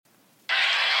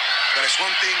But there's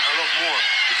one thing I love more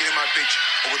than getting my pitch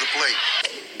over the plate.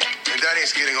 And that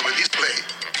is getting over this plate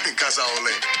in Casa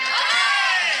Ole.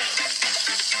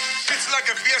 It's like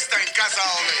a fiesta in Casa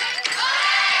Ole.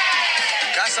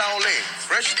 Casa Ole,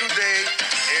 fresh today,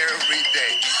 every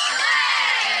day.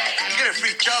 Get a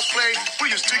free child's play,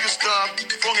 put your sticker stuff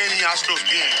from any Astros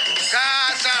game.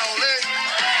 Casa Ole,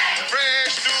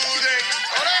 fresh today,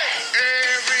 ole,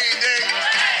 every day.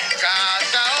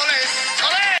 Casa Ole,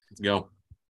 ole. Let's go.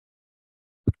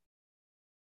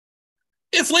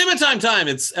 It's Lehman time.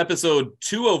 It's episode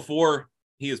 204.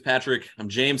 He is Patrick. I'm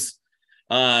James.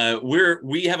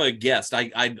 We have a guest.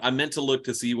 I meant to look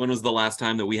to see when was the last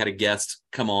time that we had a guest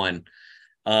come on.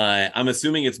 I'm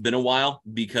assuming it's been a while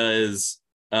because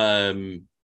I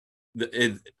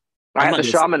had the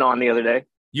shaman on the other day.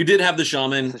 You did have the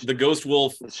shaman. The ghost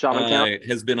wolf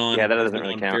has been on. Yeah, that doesn't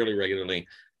really count fairly regularly.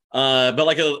 But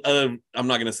like I'm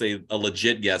not going to say a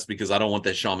legit guest because I don't want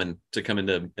that shaman to come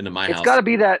into my house. It's got to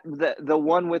be the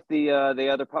one with the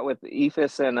other part with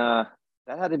Ephus and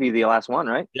that had to be the last one,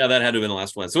 right? Yeah, that had to have been the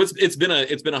last one. So it's been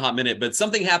a hot minute, but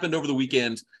something happened over the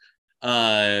weekend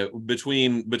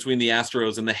between the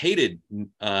Astros and the hated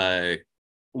and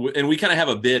we kind of have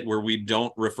a bit where we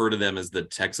don't refer to them as the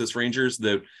Texas Rangers.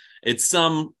 It's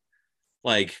some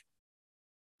like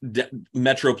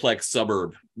metroplex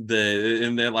suburb.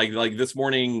 And then like this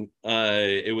morning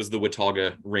it was the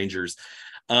Watauga Rangers.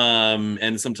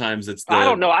 And sometimes it's I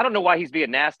don't know why he's being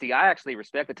nasty. I actually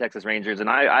respect the Texas Rangers, and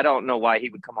I don't know why he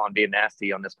would come on being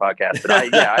nasty on this podcast. But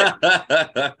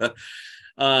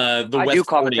I do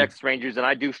call the Texas Rangers, and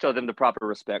I do show them the proper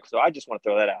respect. So I just want to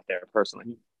throw that out there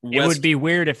personally. It would be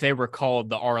weird if they were called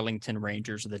the Arlington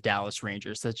Rangers or the Dallas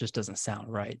Rangers. That just doesn't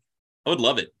sound right. I would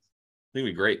love it. I think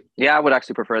it'd be great. Yeah, I would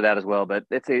actually prefer that as well, but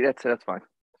that's fine.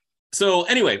 So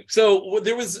anyway,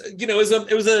 there was, it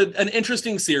was an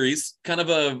interesting series, kind of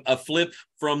a flip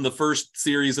from the first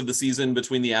series of the season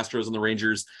between the Astros and the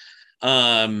Rangers.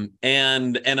 And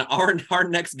our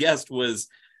next guest was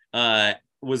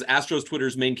Astros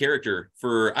Twitter's main character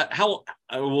for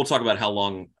we'll talk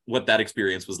about what that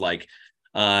experience was like.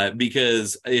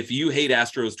 Because if you hate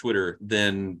Astros Twitter,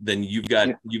 then you've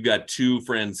got two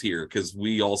friends here, because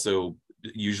we also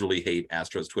usually hate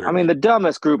Astros Twitter. I mean, the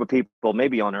dumbest group of people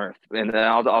maybe on earth, and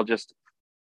I'll just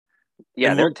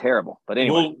they're terrible. But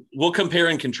anyway, we'll compare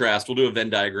and contrast. We'll do a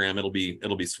Venn diagram. It'll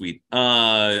be sweet.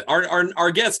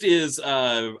 Our guest is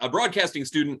a broadcasting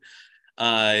student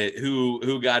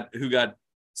who got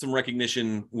some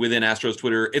recognition within Astros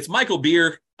Twitter. It's Michael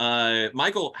Bier.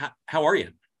 Michael, how are you?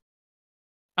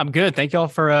 I'm good. Thank y'all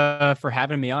for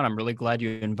having me on. I'm really glad you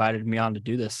invited me on to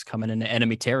do this, coming into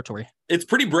enemy territory. It's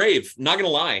pretty brave, not gonna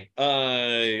lie.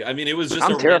 I mean, it was just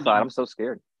I'm terrified. I'm so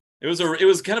scared. It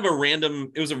was kind of a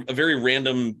random. It was a very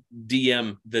random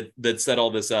DM that set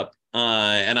all this up.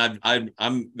 And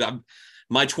I'm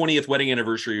my 20th wedding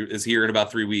anniversary is here in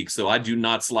about 3 weeks, so I do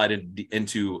not slide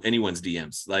into anyone's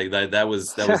DMs. Like that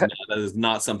is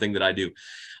not something that I do.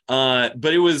 But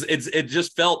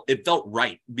it felt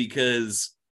right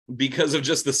because of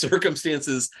just the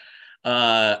circumstances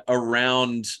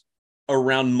around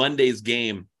Monday's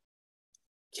game.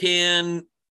 Can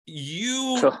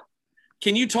you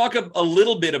talk a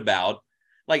little bit about,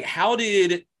 like, how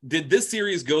did this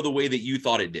series go the way that you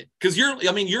thought it did? Because you're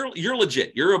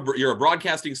legit. You're a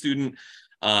broadcasting student.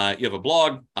 You have a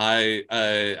blog. I've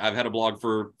had a blog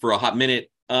for a hot minute.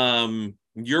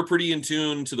 You're pretty in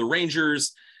tune to the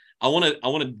Rangers. I want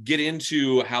to get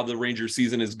into how the Rangers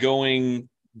season is going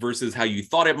versus how you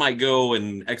thought it might go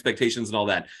and expectations and all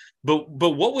that. But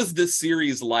what was this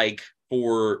series like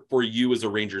for you as a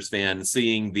Rangers fan,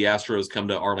 seeing the Astros come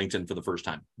to Arlington for the first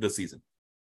time this season?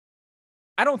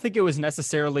 I don't think it was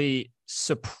necessarily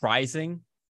surprising.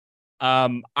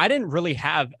 I didn't really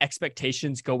have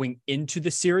expectations going into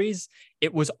the series.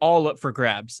 It was all up for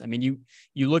grabs. I mean,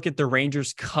 you look at the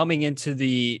Rangers coming into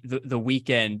the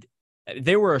weekend,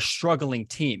 they were a struggling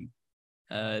team.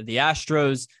 The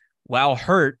Astros, while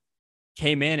hurt,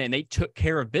 came in and they took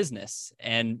care of business.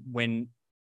 And when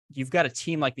you've got a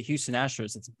team like the Houston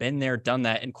Astros, it's been there, done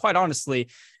that. And quite honestly,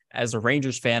 as a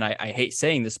Rangers fan, I hate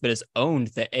saying this, but has owned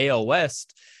the AL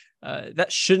West,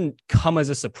 that shouldn't come as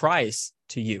a surprise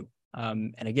to you.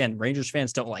 And again, Rangers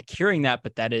fans don't like hearing that,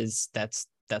 but that's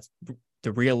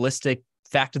the realistic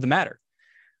fact of the matter.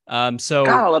 So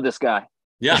God, I love this guy.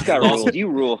 Yeah, this guy rules. You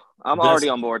rule. I'm already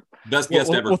on board. Best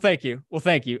guest ever. Well, thank you.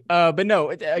 But no,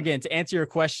 again, to answer your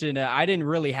question, I didn't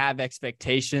really have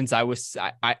expectations. I was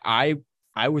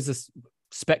a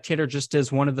spectator, just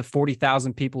as one of the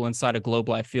 40,000 people inside a Globe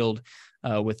Life Field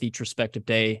with each respective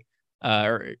day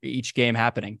or each game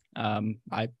happening.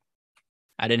 I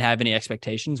I didn't have any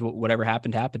expectations. Whatever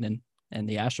happened, and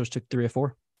the Astros took 3 or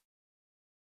 4.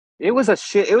 It was a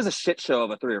shit show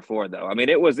of a 3 or 4, though. I mean,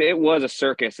 it was a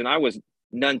circus, and I was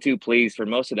none too pleased for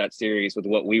most of that series with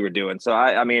what we were doing. So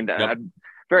I'm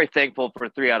very thankful for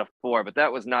 3 out of 4, but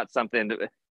that was not something that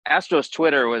Astros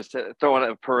Twitter was throwing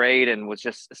a parade and was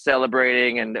just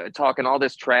celebrating and talking all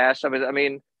this trash. I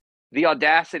mean, the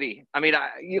audacity. I mean,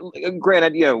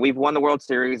 granted, we've won the World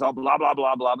Series, all blah, blah,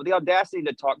 blah, blah, but the audacity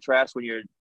to talk trash when you're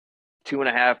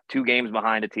 2 games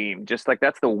behind a team, just like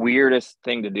that's the weirdest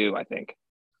thing to do, I think.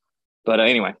 But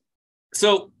anyway.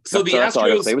 So the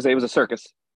Astros, it was a circus.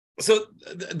 So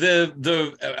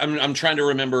I'm trying to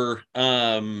remember.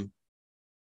 So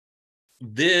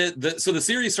the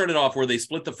series started off where they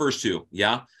split the first 2,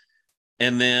 yeah,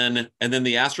 and then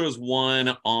the Astros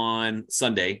won on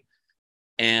Sunday,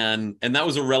 and that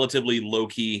was a relatively low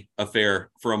key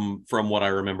affair from what I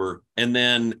remember. And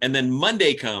then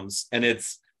Monday comes, and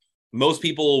it's most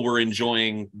people were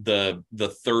enjoying the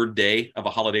third day of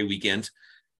a holiday weekend.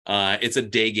 It's a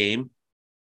day game.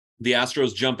 The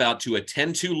Astros jump out to a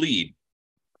 10-2 lead.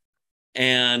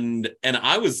 And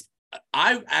I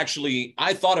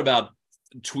thought about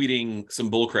tweeting some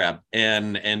bullcrap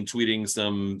and tweeting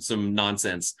some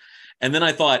nonsense. And then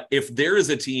I thought, if there is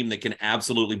a team that can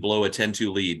absolutely blow a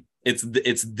 10-2 lead, it's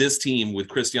this team with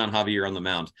Christian Javier on the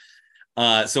mound.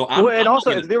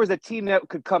 If there was a team that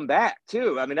could come back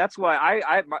too. I mean, that's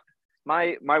why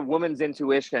my woman's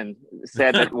intuition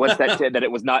said that that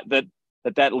it was not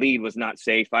that lead was not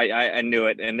safe. I knew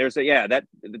it. And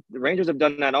the Rangers have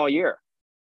done that all year.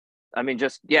 I mean,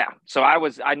 So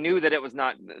I knew that was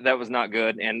not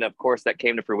good. And of course that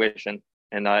came to fruition.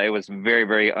 And it was very,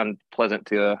 very unpleasant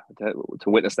to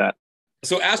witness that.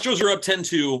 So Astros are up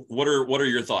 10-2. What are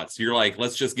your thoughts? You're like,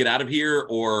 let's just get out of here,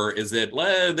 or is it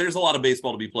there's a lot of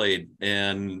baseball to be played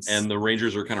and the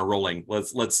Rangers are kind of rolling?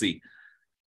 Let's see.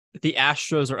 The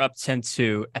Astros are up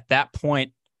 10-2. At that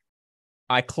point,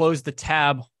 I close the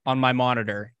tab on my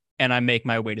monitor and I make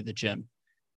my way to the gym.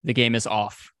 The game is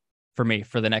off for me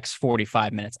for the next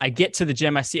 45 minutes. I get to the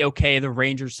gym. I see, okay, the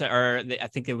Rangers I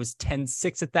think it was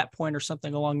 10-6 at that point or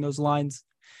something along those lines.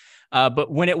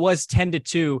 But when it was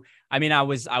 10-2, I mean, I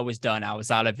was done. I was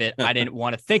out of it. I didn't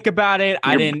want to think about it.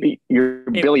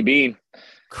 You're Billy Bean.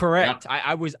 Correct.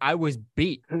 Yeah. I was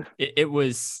beat. It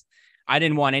was, I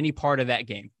didn't want any part of that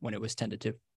game when it was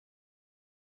 10-2.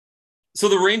 So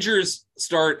the Rangers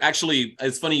start, actually,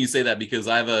 it's funny you say that because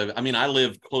I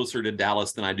live closer to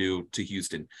Dallas than I do to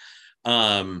Houston.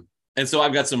 And so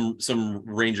I've got some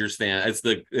Rangers fan. It's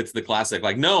the classic,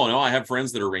 like, no, I have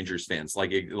friends that are Rangers fans,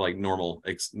 like normal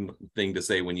thing to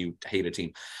say when you hate a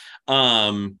team.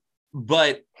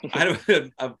 But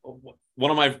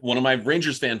one of my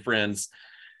Rangers fan friends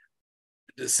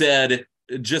said,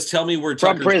 just tell me where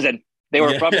from prison. They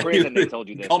were from prison. They told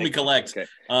you this. Called me collect. Okay.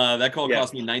 That call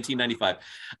cost me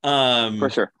 $19.95. For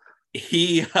sure.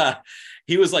 He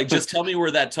was like, just tell me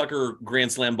where that Tucker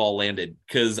grand slam ball landed,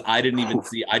 because I didn't even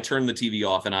see. I turned the TV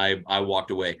off and I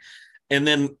walked away. And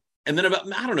then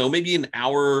about, I don't know, maybe an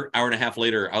hour and a half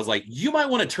later, I was like, you might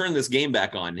want to turn this game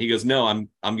back on. He goes, no, I'm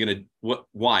gonna. What?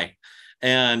 Why?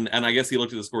 And I guess he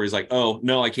looked at the score. He's like, oh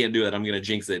no, I can't do that. I'm gonna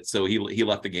jinx it. So he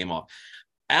left the game off.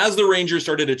 As the Rangers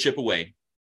started to chip away,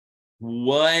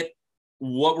 what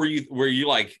were you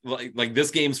like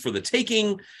this game's for the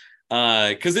taking?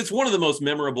 Because it's one of the most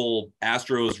memorable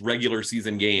Astros regular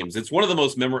season games. It's one of the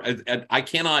most memorable. I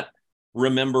cannot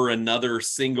remember another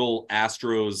single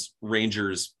Astros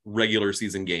Rangers regular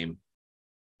season game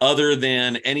other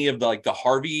than any of the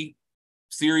Harvey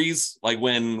series, like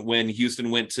when Houston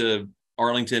went to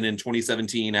Arlington in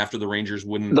 2017 after the Rangers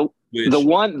wouldn't. The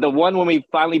one when we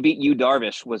finally beat Yu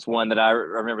Darvish was one that I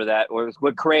remember. That or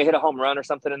would Correa hit a home run or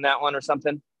something in that one or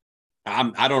something?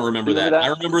 I don't remember that. I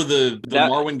remember the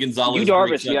Marwin Gonzalez. Yu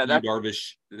Darvish,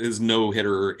 Darvish is no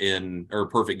hitter or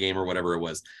perfect game or whatever it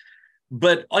was.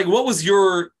 But like, what was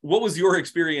your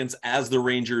experience as the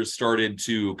Rangers started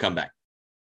to come back?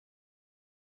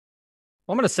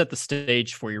 Well, I'm going to set the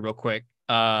stage for you real quick.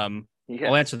 I'll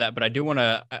answer that, but I do want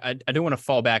to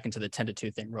fall back into the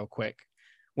 10-2 thing real quick.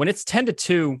 When it's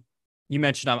 10-2, you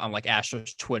mentioned I'm like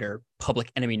Astros Twitter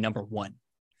public enemy number 1.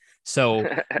 So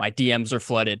my DMs are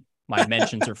flooded. My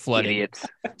mentions are flooded. Idiots.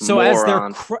 So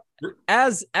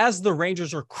as the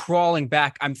Rangers are crawling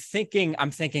back, I'm thinking,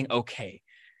 okay,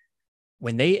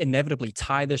 when they inevitably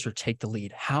tie this or take the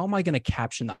lead, how am I going to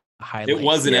caption the highlight? It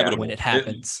was inevitable when it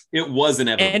happens. It was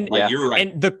inevitable. And, you're right.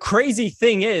 And the crazy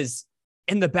thing is,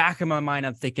 in the back of my mind,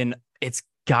 I'm thinking it's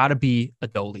got to be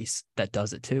Adolis that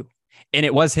does it too. And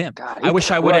it was him. God, I wish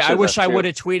I would have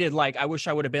tweeted I wish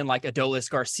I would have been like Adolis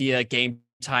Garcia game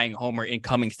tying homer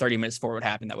incoming 30 minutes before what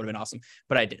happened. That would have been awesome,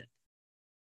 but I didn't.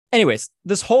 Anyways,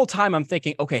 this whole time I'm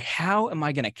thinking, okay, how am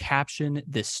I going to caption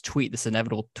this tweet, this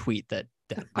inevitable tweet that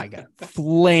I got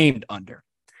flamed under?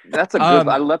 That's a good.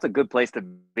 That's a good place to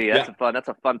be. That's Yeah. That's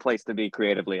a fun place to be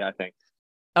creatively, I think.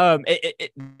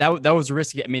 That was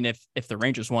risky. I mean, if the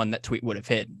Rangers won, that tweet would have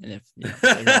hit, and if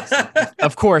they lost,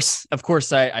 of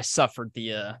course, I suffered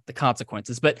the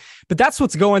consequences. But that's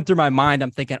what's going through my mind.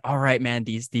 I'm thinking, all right, man,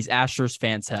 these Astros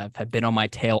fans have been on my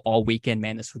tail all weekend,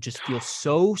 man. This would just feel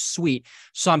so sweet.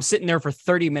 So I'm sitting there for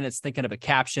 30 minutes thinking of a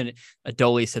caption.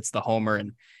 Adolis hits the homer,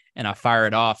 and I fire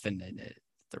it off, and the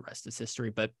rest is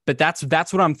history. But that's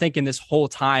what I'm thinking this whole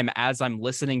time as I'm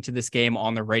listening to this game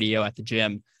on the radio at the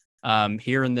gym.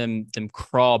 Hearing them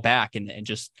crawl back and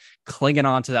just clinging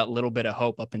on to that little bit of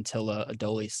hope up until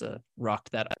Adolis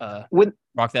rocked that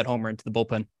homer into the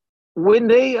bullpen. When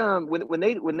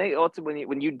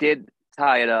you did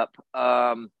tie it up,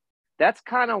 that's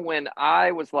kind of when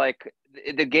I was like,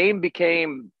 the game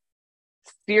became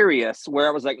serious, where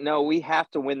I was like, no, we have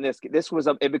to win this.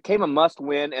 It became a must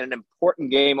win and an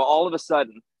important game all of a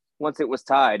sudden once it was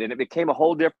tied, and it became a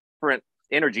whole different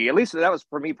energy. At least that was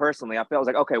for me personally. I felt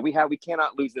like, okay, we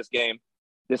cannot lose this game.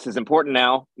 This is important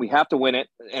now. We have to win it.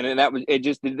 And then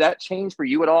did that change for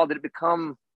you at all? Did it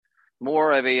become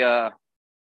more of a,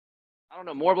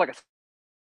 more of like a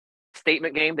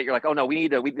statement game that you're like, oh no, we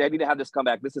need to have this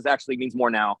comeback. This actually means more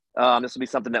now. This will be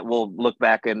something that we'll look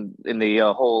back in the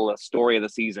whole story of the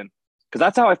season. Cause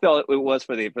that's how I felt it was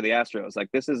for the Astros.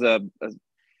 Like, this is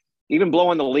even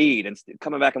blowing the lead and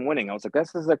coming back and winning. I was like,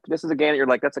 this is a game that you're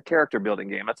like, that's a character building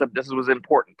game. This was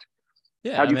important.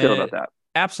 Yeah. How'd you feel about that?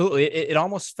 Absolutely. It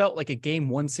almost felt like a game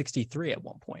 163 at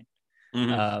one point.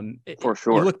 Mm-hmm. For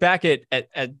sure. You look back at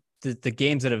the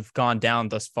games that have gone down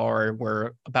thus far,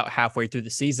 we're about halfway through the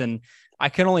season. I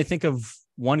can only think of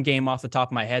one game off the top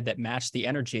of my head that matched the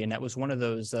energy. And that was one of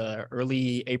those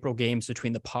early April games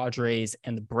between the Padres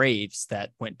and the Braves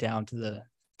that went down to the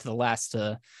last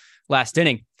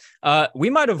inning. We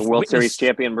might have the World Series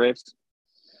champion Braves.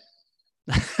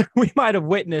 We might have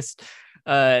witnessed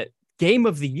game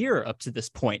of the year up to this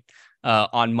point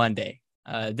on Monday.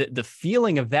 The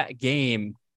feeling of that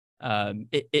game,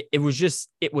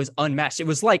 it was unmatched. It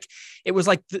was like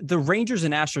the Rangers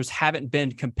and Astros haven't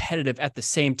been competitive at the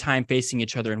same time facing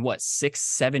each other in what,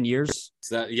 6-7 years?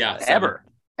 Ever.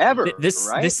 This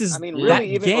right? this is, I mean,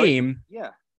 really, that game. Yeah.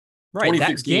 Right.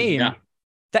 That game. Yeah.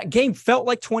 That game felt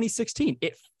like 2016.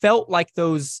 It felt like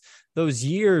those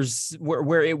years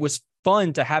where it was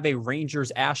fun to have a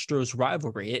Rangers Astros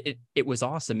rivalry. It was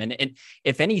awesome. And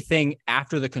if anything,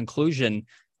 after the conclusion,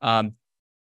 I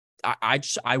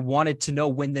wanted to know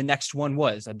when the next one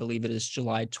was. I believe it is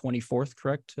July 24th,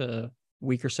 correct? A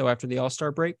week or so after the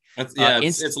All-Star break.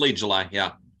 It's late July.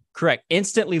 Yeah, correct.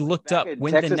 Instantly looked up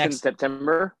when Texas the next in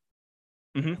September.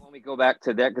 Mm-hmm. Let me go back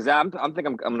to that because I'm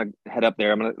going to head up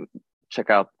there. I'm going to check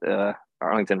out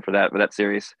Arlington for that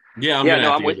series. Yeah,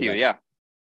 I'm with you. Yeah.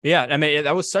 Yeah, I mean,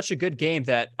 that was such a good game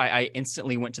that I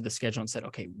instantly went to the schedule and said,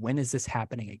 okay, when is this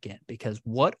happening again? Because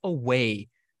what a way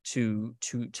to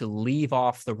leave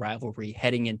off the rivalry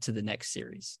heading into the next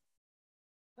series.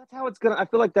 That's how it's gonna. I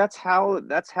feel like that's how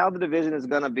the division is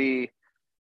gonna be.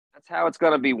 That's how it's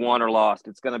gonna be won or lost.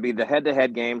 It's gonna be the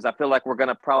head-to-head games. I feel like we're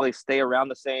gonna probably stay around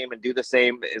the same and do the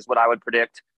same is what I would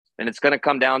predict. And it's gonna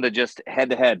come down to just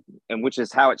head-to-head, and which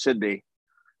is how it should be.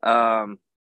 That's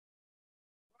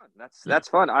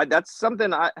fun. That's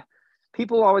something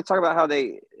people always talk about how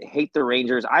they hate the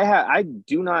Rangers. I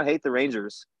do not hate the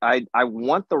Rangers. I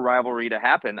want the rivalry to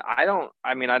happen. I don't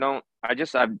know.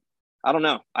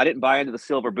 I didn't buy into the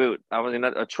silver boot. I was in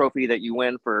a trophy that you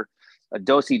win for a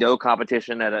do-si-do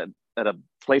competition at a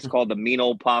place called the Mean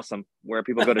Old Possum, where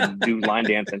people go to do line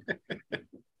dancing.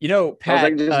 You know, Pat,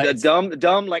 it was like just a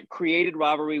dumb, like created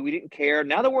rivalry. We didn't care.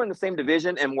 Now that we're in the same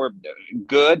division and we're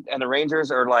good, and the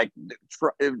Rangers are like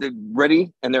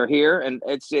ready and they're here, and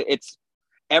it's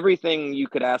everything you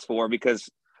could ask for because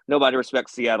nobody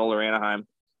respects Seattle or Anaheim,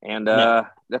 and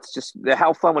that's just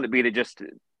how fun would it be to just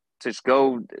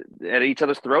go at each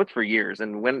other's throats for years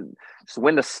and win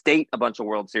the state a bunch of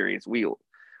World Series. We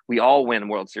all win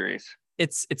World Series.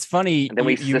 It's funny. And then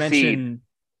you mentioned.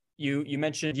 You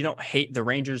mentioned you don't hate the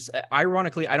Rangers.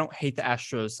 Ironically, I don't hate the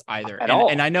Astros either. At all.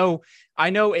 And I know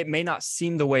it may not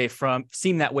seem that way from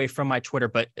my Twitter,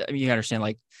 but you understand,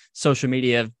 like, social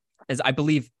media is, I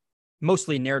believe,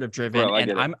 mostly narrative driven. Bro,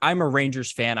 and I'm a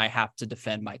Rangers fan. I have to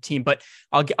defend my team, but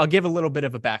I'll give a little bit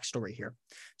of a backstory here.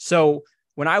 So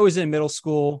when I was in middle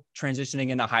school, transitioning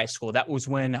into high school, that was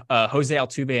when Jose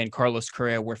Altuve and Carlos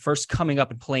Correa were first coming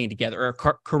up and playing together, or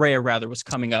Correa rather was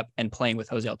coming up and playing with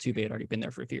Jose Altuve. Had already been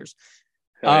there for a few years.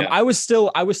 Yeah. I was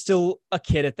still a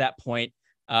kid at that point.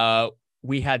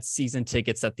 We had season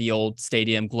tickets at the old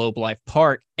stadium, Globe Life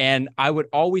Park, and I would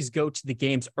always go to the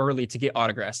games early to get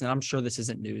autographs. And I'm sure this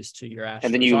isn't news to your Astros.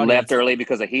 And then you audience. left early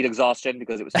because of heat exhaustion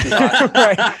because it was too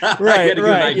hot.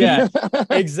 right. Yeah,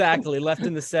 exactly. Left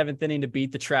in the 7th inning to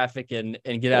beat the traffic and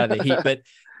get out of the heat. But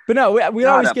no, we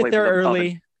always get there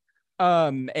early.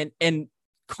 And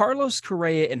Carlos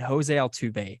Correa and Jose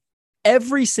Altuve,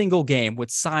 every single game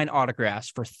would sign autographs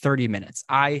for 30 minutes.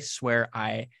 I swear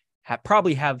I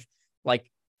probably have like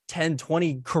 10,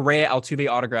 20 Correa Altuve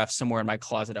autographs somewhere in my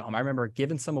closet at home. I remember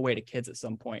giving some away to kids at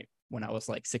some point when I was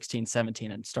like 16,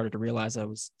 17 and started to realize I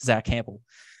was Zach Campbell.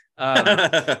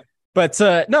 But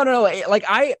no. Like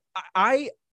I,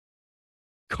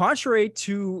 contrary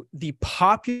to the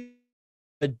popular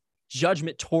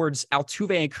judgment towards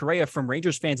Altuve and Correa from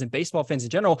Rangers fans and baseball fans in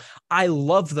general, I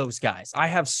love those guys.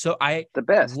 The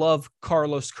best. Love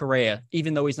Carlos Correa,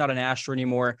 even though he's not an Astro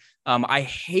anymore. I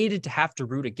hated to have to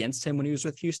root against him when he was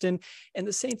with Houston, and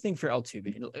the same thing for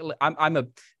Altuve. I'm a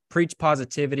preach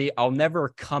positivity. I'll never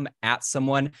come at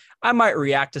someone. I might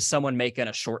react to someone making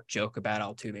a short joke about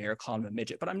Altuve or calling him a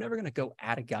midget, but I'm never going to go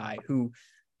at a guy who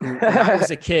when I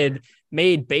was a kid,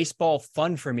 made baseball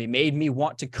fun for me, made me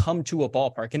want to come to a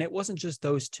ballpark. And it wasn't just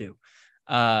those two.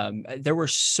 There were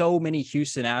so many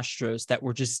Houston Astros that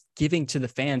were just giving to the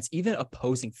fans, even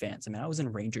opposing fans. I mean, I was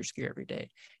in Rangers gear every day,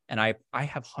 and I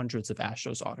have hundreds of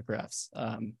Astros autographs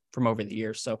from over the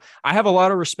years. So I have a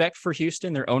lot of respect for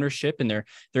Houston, their ownership and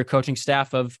their coaching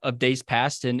staff of days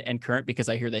past and current, because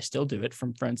I hear they still do it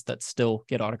from friends that still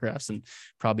get autographs and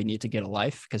probably need to get a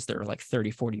life because they're like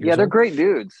 30, 40 years old. Yeah, they're great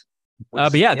dudes.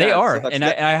 But yeah, they are. And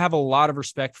I have a lot of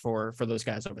respect for those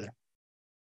guys over there.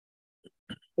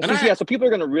 So people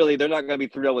are going to they're not going to be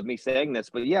thrilled with me saying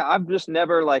this, but yeah, I've just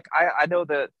never I know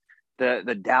the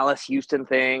Dallas Houston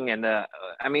thing. And I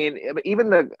mean,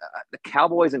 even the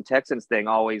Cowboys and Texans thing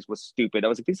always was stupid. I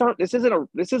was like, this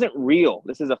isn't real.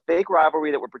 This is a fake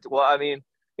rivalry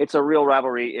it's a real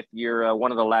rivalry if you're one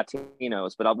of the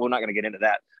Latinos, but we're not going to get into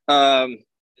that.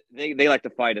 They like to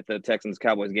fight at the Texans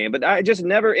Cowboys game, but I just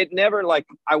never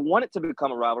I want it to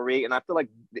become a rivalry. And I feel like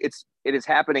it is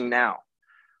happening now.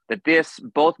 That this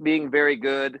both being very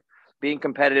good, being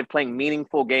competitive, playing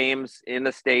meaningful games in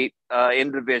the state,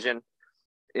 in the division,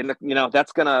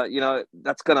 that's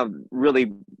gonna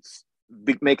really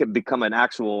make it become a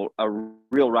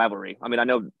real rivalry. I mean, I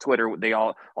know Twitter, they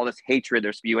all this hatred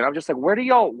they're spewing. I'm just like,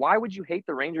 why would you hate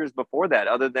the Rangers before that?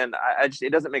 Other than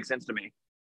it doesn't make sense to me.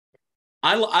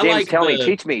 James, tell me,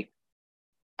 teach me.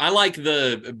 I like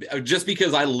just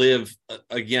because I live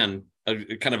again,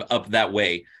 kind of up that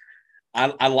way.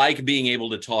 I like being able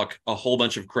to talk a whole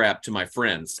bunch of crap to my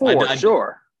friends.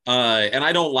 Sure. And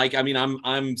I don't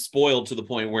I'm spoiled to the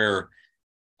point where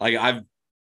like I've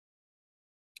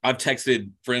texted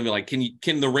friends like,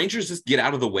 can the Rangers just get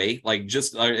out of the way? Like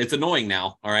just, it's annoying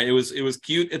now. All right. It was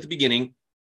cute at the beginning,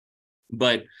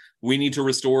 but we need to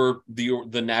restore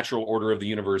the natural order of the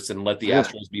universe and let the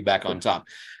Astros be back on top.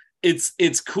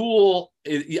 It's cool.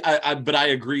 But I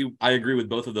agree with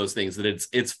both of those things, that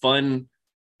it's fun.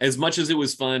 As much as it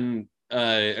was fun,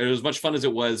 as much fun as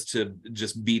it was to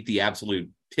just beat the absolute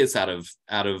piss out of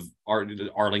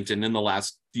Arlington in the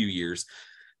last few years.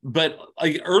 But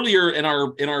like earlier in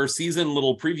our season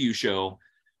little preview show,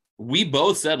 we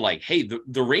both said like, hey,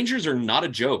 the Rangers are not a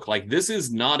joke. Like this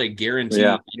is not a guarantee.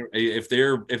 Yeah. If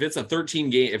it's 13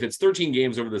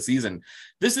 games over the season,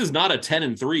 this is not a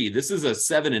 10-3. This is a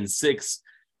 7-6.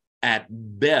 At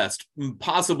best,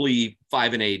 possibly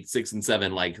 5-8,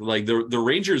 6-7. Like the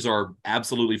Rangers are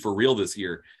absolutely for real this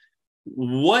year.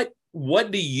 What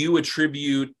do you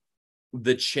attribute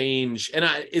the change? And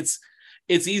it's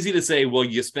easy to say, well,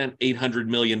 you spent $800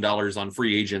 million on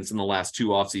free agents in the last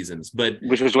 2 off seasons, but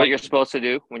which is what you're supposed to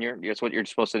do that's what you're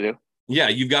supposed to do. Yeah,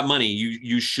 you've got money.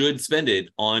 You should spend it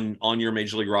on your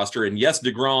major league roster. And yes,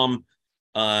 DeGrom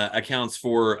accounts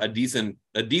for a decent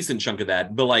chunk of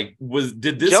that, but like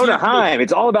did this Jonah Heim?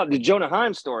 It's all about the Jonah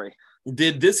Heim story. When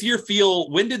did this year feel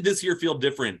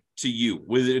different to you?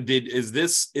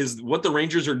 Is what the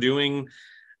Rangers are doing?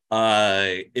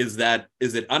 Is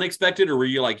it unexpected, or were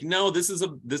you like, no, this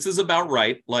is about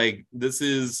right? Like this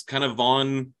is kind of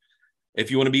on. If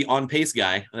you want to be on pace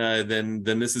guy, then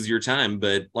this is your time.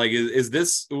 But like,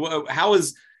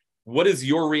 what is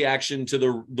your reaction to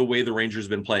the way the Rangers have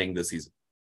been playing this season?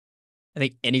 I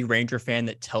think any Ranger fan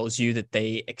that tells you that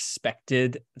they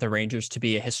expected the Rangers to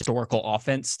be a historical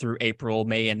offense through April,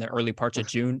 May, and the early parts of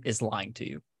June is lying to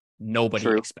you. Nobody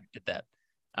expected that.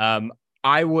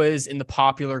 I was in the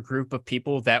popular group of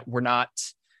people that were not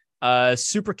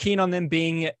super keen on them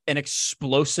being an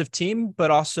explosive team,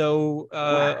 but also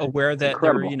aware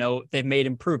that they've made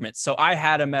improvements. So I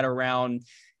had them at around,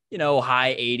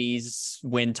 high 80s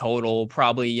win total,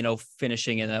 probably,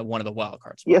 finishing in one of the wild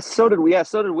cards. Yes, so did we.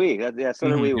 So did we. At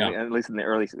least in the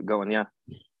early going. Yeah.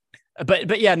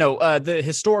 But yeah, no, the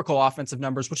historical offensive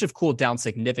numbers, which have cooled down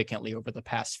significantly over the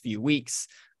past few weeks.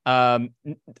 I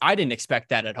didn't expect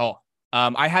that at all.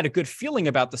 I had a good feeling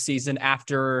about the season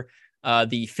after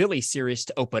the Philly series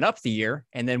to open up the year.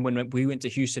 And then when we went to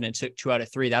Houston and took 2 out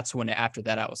of 3, that's when after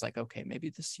that, I was like, okay, maybe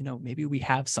this, maybe we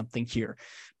have something here.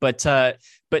 But to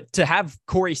have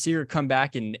Corey Seager come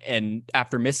back and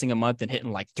after missing a month and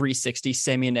hitting like 360,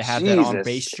 Semien to have that on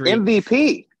base streak.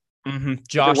 MVP. Mm-hmm.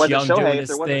 Josh Young doing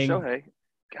his thing.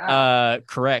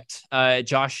 Correct.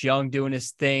 Josh Young doing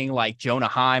his thing, like Jonah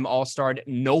Heim, all-star.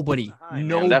 Nobody in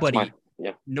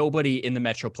the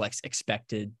Metroplex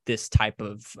expected this type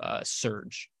of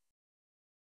surge.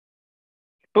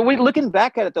 But looking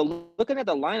back at it, though, looking at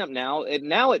the lineup now,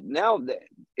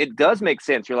 it does make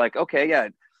sense. You're like, okay,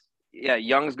 yeah,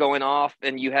 Young's going off,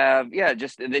 and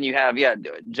then you have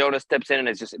Jonah steps in and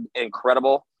it's just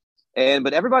incredible,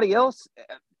 but everybody else,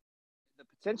 the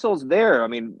potential's there. I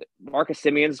mean, Marcus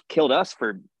Semien's killed us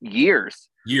for years.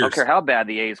 I don't care how bad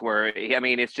the A's were. I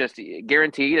mean, it's just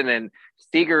guaranteed. And then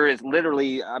Seager is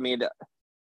literally,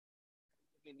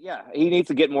 he needs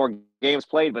to get more games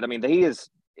played, but I mean, he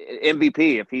is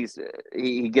MVP if he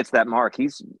gets that mark.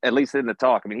 He's at least in the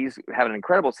talk. I mean, he's having an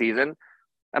incredible season.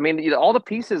 I mean, all the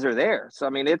pieces are there. So,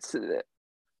 I mean, there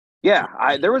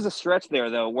was a stretch there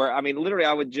though, where, I mean, literally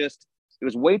it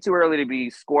was way too early to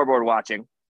be scoreboard watching.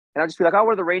 And I'd just be like, oh,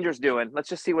 what are the Rangers doing? Let's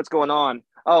just see what's going on.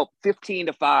 Oh,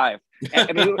 15-5.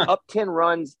 I mean, up 10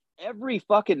 runs every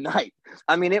fucking night.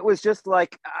 I mean, it was just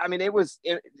like, it was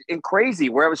crazy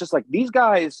where it was just like, these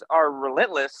guys are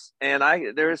relentless. And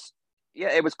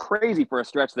it was crazy for a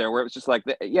stretch there where it was just like,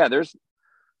 this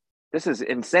is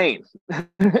insane.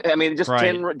 I mean, just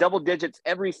 10 double digits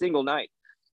every single night.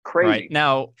 Crazy. Right.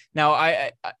 Now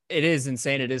I it is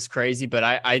insane. It is crazy, but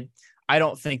I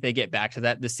don't think they get back to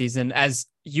that this season. As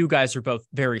you guys are both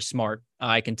very smart,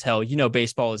 I can tell,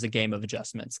 baseball is a game of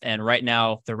adjustments. And right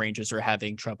now the Rangers are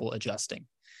having trouble adjusting.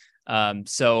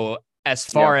 So as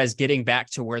far as getting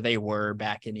back to where they were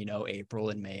back in,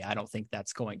 April and May, I don't think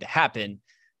that's going to happen.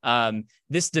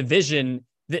 This division,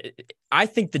 I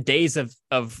think the days of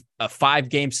a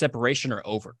 5-game separation are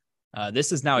over.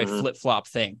 This is now a flip-flop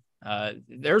thing.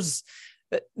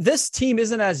 This team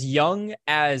isn't as young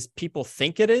as people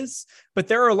think it is, but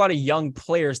there are a lot of young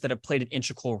players that have played an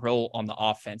integral role on the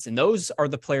offense. And those are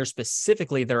the players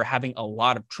specifically that are having a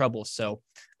lot of trouble. So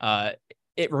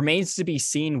it remains to be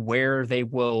seen where they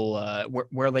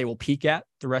will peak at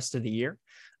the rest of the year.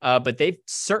 But they've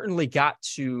certainly got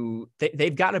to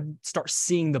start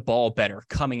seeing the ball better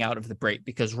coming out of the break,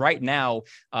 because right now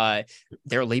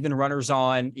they're leaving runners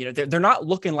on. They're not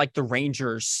looking like the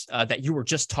Rangers that you were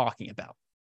just talking about.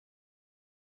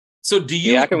 So do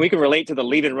you? Yeah, we can relate to the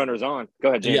leaving runners on. Go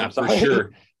ahead, James. Yeah, for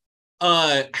sure.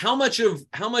 How much of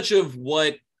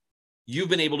what you've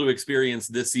been able to experience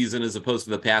this season, as opposed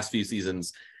to the past few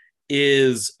seasons,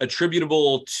 is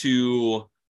attributable to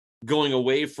going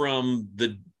away from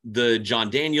the John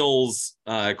Daniels,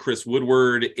 Chris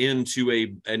Woodward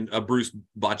into a Bruce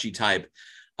Bochy type,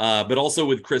 but also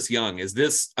with Chris Young? Is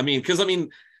this? Because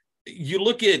you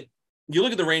look at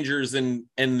the Rangers and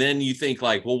then you think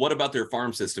like, well, what about their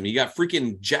farm system? You got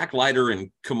freaking Jack Leiter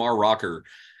and Kumar Rocker.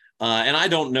 And I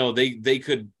don't know,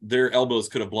 their elbows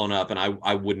could have blown up and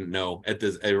I wouldn't know at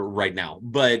this right now,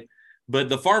 but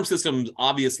the farm system,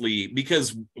 obviously,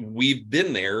 because we've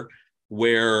been there,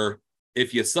 where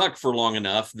if you suck for long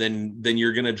enough, then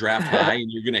you're going to draft high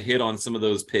and you're going to hit on some of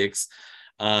those picks.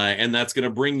 And that's going to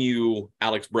bring you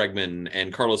Alex Bregman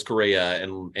and Carlos Correa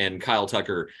and Kyle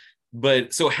Tucker.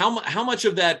 But so how much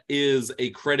of that is a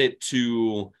credit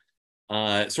to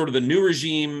sort of the new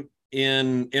regime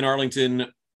in Arlington,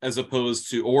 as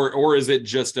opposed to, or is it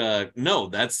just no,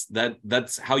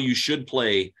 that's how you should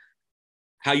play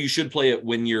it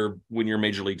when your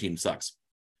major league team sucks?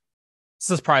 It's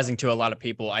surprising to a lot of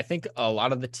people. I think a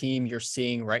lot of the team you're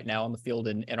seeing right now on the field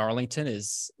in Arlington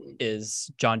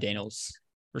is John Daniels'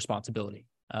 responsibility.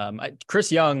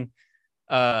 Chris Young,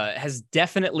 has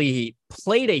definitely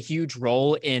played a huge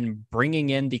role in bringing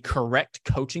in the correct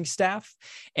coaching staff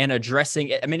and addressing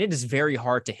it. I mean, it is very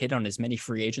hard to hit on as many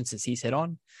free agents as he's hit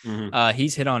on.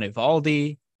 He's hit on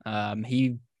Evaldi.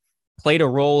 He played a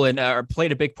role in, or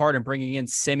played a big part in bringing in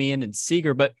Simeon and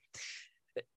Seager. But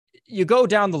you go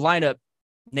down the lineup,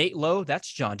 Nate Lowe,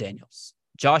 that's John Daniels.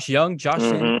 Josh Young,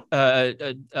 John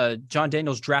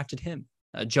Daniels drafted him.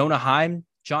 Jonah Heim,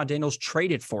 John Daniels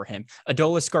traded for him.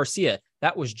 Adolis Garcia,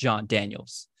 that was John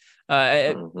Daniels.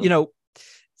 You know,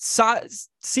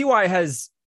 CY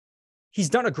he's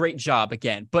done a great job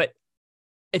again, but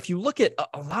if you look at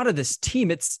a lot of this team,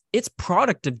 it's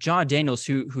product of John Daniels,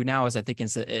 who now is, I think,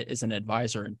 is an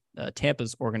advisor in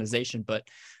Tampa's organization. But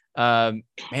man,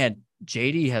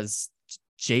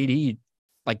 JD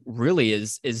like really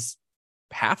is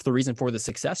half the reason for the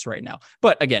success right now.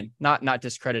 But again, not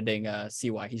discrediting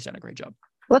CY. He's done a great job.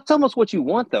 Well, that's almost what you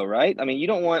want, though, right? I mean, you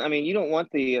don't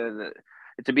want the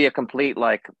it to be a complete,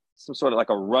 like, some sort of like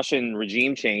a Russian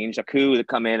regime change, a coup to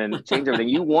come in and change everything.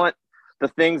 You want the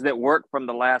things that work from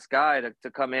the last guy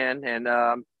to come in,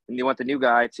 and you want the new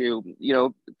guy to, you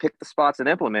know, pick the spots and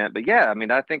implement. But yeah, I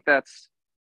mean, I think that's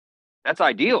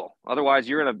ideal. Otherwise,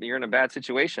 you're in a bad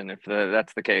situation if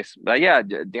that's the case. But yeah,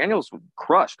 Daniels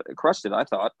crushed it, I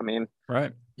thought. I mean,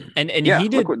 right. And yeah, he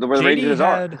did. Look where the Rangers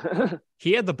are.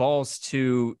 He had the balls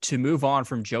to move on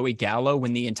from Joey Gallo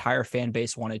when the entire fan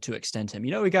base wanted to extend him. You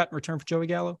know, he got in return for Joey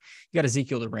Gallo. You got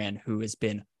Ezekiel Duran, who has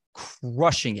been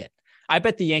crushing it. I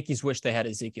bet the Yankees wish they had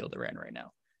Ezekiel Duran right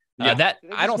now. Yeah.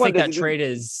 I don't think that trade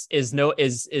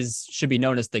should be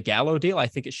known as the Gallo deal. I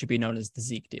think it should be known as the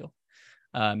Zeke deal.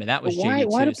 And that was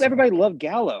why does everybody love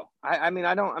Gallo? I mean,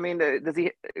 does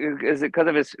he? Is it because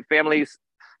of his family's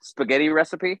spaghetti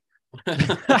recipe?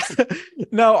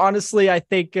 No, honestly, I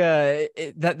think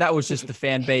that was just the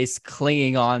fan base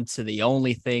clinging on to the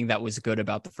only thing that was good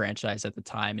about the franchise at the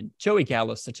time. And Joey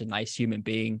Gallo is such a nice human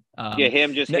being.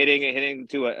 Him just hitting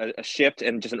to a shift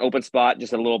and just an open spot,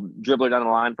 just a little dribbler down the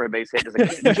line for a base hit. Just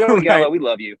like, Joey Right. Gallo, we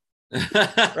love you.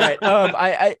 Right.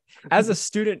 I as a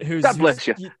student God bless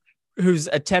you. who's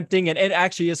attempting and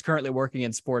actually is currently working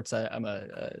in sports. I'm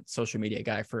a social media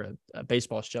guy for a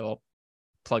baseball show. I'll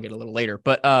plug it a little later,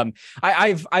 but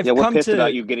I've we're come pissed to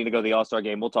about you getting to go to the All-Star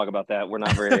game. We'll talk about that. We're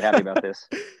not very happy about this.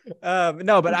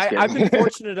 No, but I've been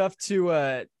fortunate enough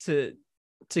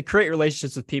to create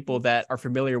relationships with people that are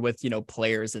familiar with, you know,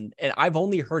 players, and I've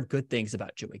only heard good things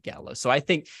about Joey Gallo. So I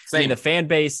think the fan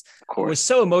base was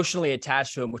so emotionally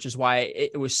attached to him, which is why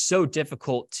it was so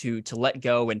difficult to let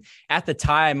go. And at the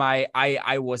time,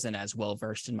 I wasn't as well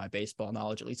versed in my baseball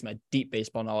knowledge, at least my deep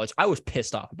baseball knowledge. I was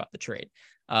pissed off about the trade.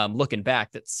 Looking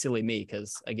back, that's silly me,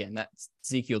 because again, that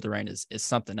Ezekiel Duran is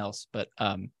something else. But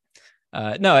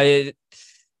no,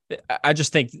 I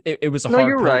just think it was a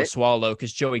hard pill to swallow,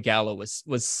 because Joey Gallo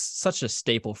was such a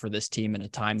staple for this team in a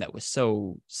time that was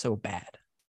so bad.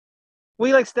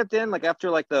 We like stepped in like after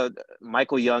like the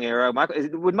Michael Young era.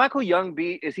 Would Michael Young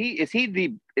be? Is he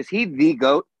the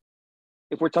GOAT?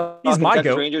 If we're talking Texas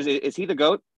GOAT. Rangers, is he the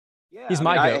GOAT? Yeah, he's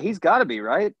my GOAT. He's got to be,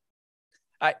 right.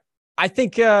 I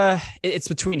think it's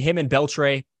between him and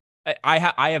Beltre. I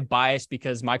have bias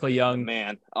because Michael Young,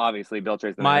 man, obviously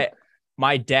Beltre's the man.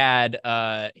 My dad,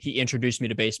 he introduced me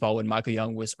to baseball when Michael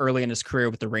Young was early in his career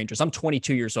with the Rangers. I'm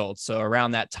 22 years old. So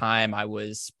around that time, I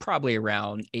was probably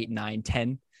around 8, 9,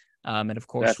 10. And of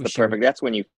course, that's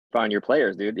when you find your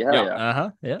players, dude. Yeah.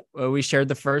 Well, we shared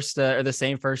the first or the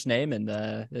same first name,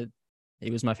 and he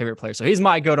was my favorite player. So he's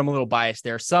my GOAT. I'm a little biased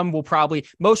there.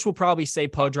 Most will probably say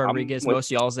Pudge Rodriguez. Most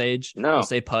y'all's age will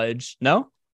say Pudge. No,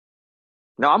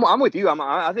 I'm with you.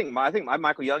 I think my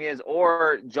Michael Young is,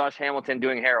 or Josh Hamilton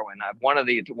doing heroin. One of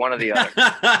the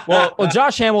other. well,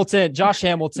 Josh Hamilton. Josh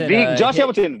Hamilton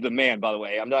is the man, by the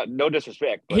way. I'm not, no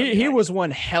disrespect. But he was one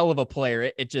hell of a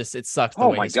player. It sucked the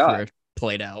way his career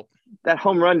played out. That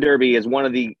home run derby is one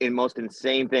of the most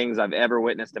insane things I've ever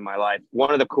witnessed in my life.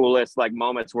 One of the coolest like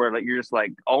moments where like you're just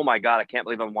like, oh my God, I can't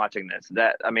believe I'm watching this.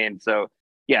 So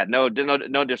yeah, no,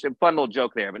 just a fun little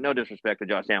joke there, but no disrespect to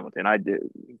Josh Hamilton.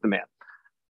 He's the man.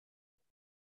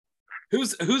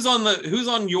 Who's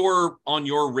on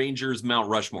your Rangers Mount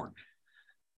Rushmore?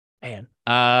 Man,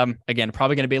 again,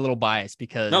 probably going to be a little biased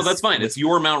because no, that's fine. It's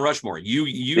your Mount Rushmore. It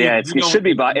should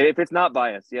be biased. If it's not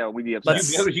biased, yeah, we'd be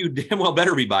upset. You damn well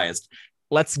better be biased.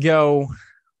 Let's go.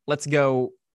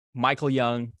 Michael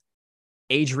Young,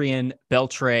 Adrian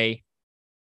Beltre.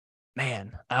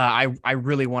 Man, I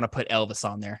really want to put Elvis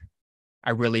on there.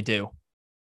 I really do.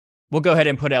 We'll go ahead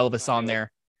and put Elvis on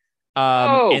there.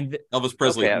 And Elvis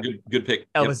Presley, okay. good pick.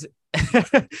 Elvis,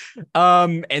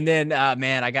 And then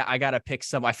man, I gotta pick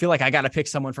some. I feel like I gotta pick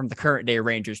someone from the current day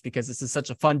Rangers because this is such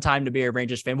a fun time to be a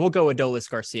Rangers fan. We'll go with Adolis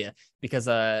Garcia because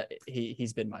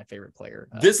he's been my favorite player.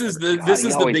 This is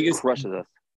the biggest crushes us.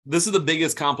 This is the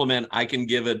biggest compliment I can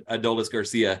give Adolis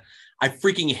Garcia. I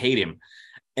freaking hate him.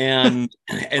 And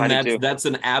that's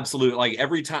an absolute, like,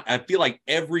 every time I feel like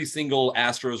every single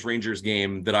Astros Rangers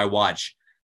game that I watch,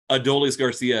 Adolis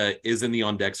Garcia is in the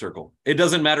on deck circle. It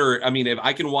doesn't matter. I mean, if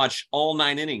I can watch all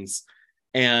 9 innings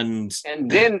and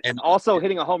also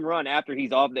hitting a home run after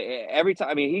he's off every time.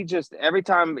 I mean, every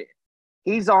time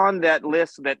he's on that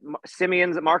list that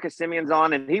Marcus Simeon's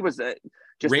on, and he was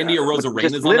just Randy Arozarena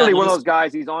is literally on one of those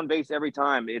guys. He's on base every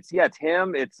time. It's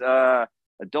him. It's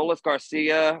Adolis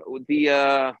Garcia with the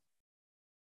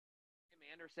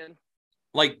Anderson.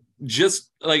 Like, just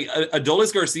like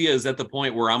Adolis Garcia is at the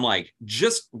point where I'm like,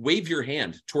 just wave your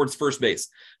hand towards first base.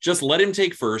 Just let him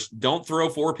take first. Don't throw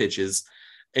 4 pitches.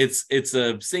 It's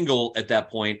a single at that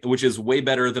point, which is way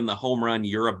better than the home run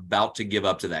you're about to give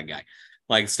up to that guy.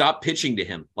 Like, stop pitching to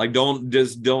him. Like, don't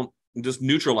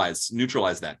neutralize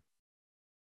that.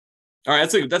 All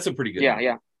right, that's a pretty good one.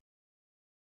 Yeah.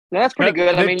 No, that's pretty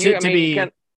good. I mean,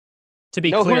 to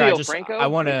be clear,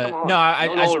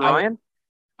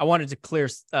 I wanted to clear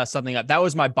something up. That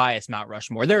was my bias Mount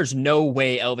Rushmore. There's no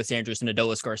way Elvis Andrus and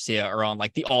Adolis Garcia are on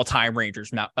like the all-time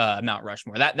Rangers Mount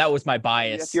Rushmore. That was my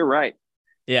bias. Yes, you're right.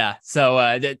 Yeah.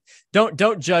 So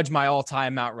don't judge my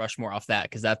all-time Mount Rushmore off that,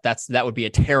 because that would be a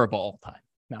terrible all-time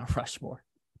Mount Rushmore.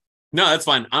 No, that's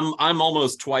fine. I'm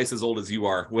almost twice as old as you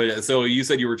are. So you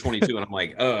said you were 22, and I'm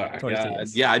like,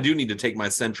 yeah, I do need to take my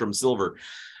Centrum Silver.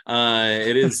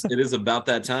 It is about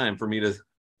that time for me to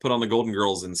put on the Golden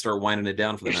Girls and start winding it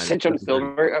down for the night. Centrum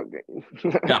Silver.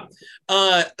 Okay. Yeah.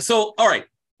 So all right,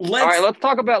 let's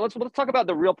talk about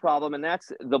the real problem, and that's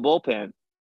the bullpen,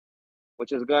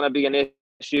 which is going to be an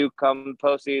issue come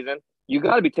postseason. You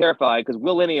got to be terrified because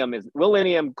Will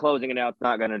Lineam closing it out is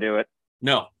not going to do it.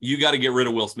 No, you got to get rid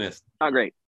of Will Smith. Not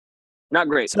great.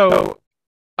 So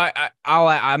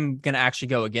I'm going to actually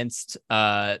go against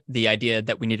the idea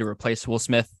that we need to replace Will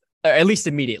Smith, at least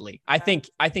immediately. I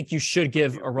think you should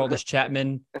give Aroldis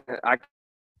Chapman. I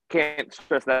can't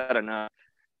stress that enough.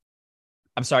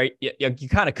 I'm sorry, you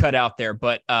kind of cut out there,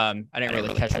 but I didn't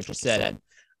really catch what you said.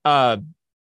 But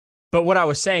what I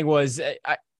was saying was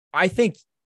I think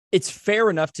it's fair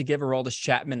enough to give Aroldis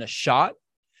Chapman a shot.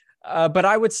 But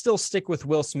I would still stick with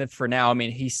Will Smith for now. I mean,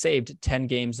 he saved 10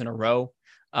 games in a row.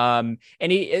 And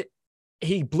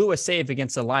he blew a save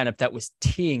against a lineup that was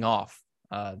teeing off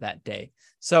that day.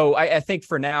 So I think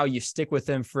for now you stick with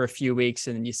him for a few weeks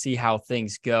and you see how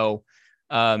things go.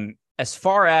 As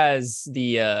far as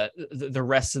the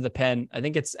rest of the pen, I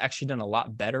think it's actually done a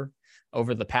lot better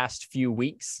over the past few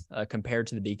weeks compared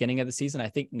to the beginning of the season. I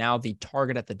think now the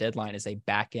target at the deadline is a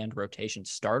back end rotation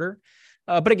starter.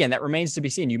 But again, that remains to be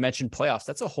seen. You mentioned playoffs.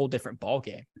 That's a whole different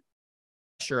ballgame.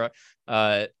 Sure.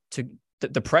 The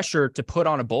pressure to put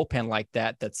on a bullpen like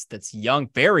that's young,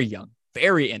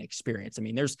 very inexperienced. I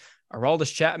mean, there's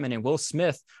Aroldis Chapman and Will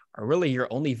Smith are really your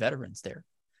only veterans there.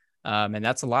 And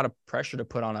that's a lot of pressure to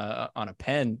put on a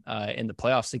pen in the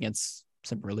playoffs against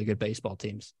some really good baseball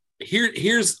teams.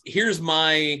 Here's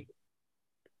my,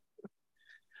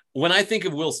 when I think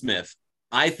of Will Smith,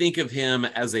 I think of him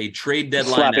as a trade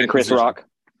deadline slapping Chris Rock.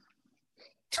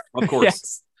 Of course.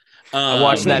 Yes. I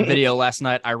watched that video last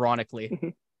night,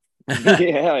 ironically.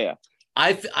 Yeah.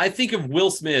 I think of Will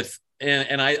Smith,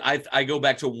 and I go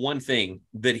back to one thing,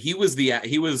 that he was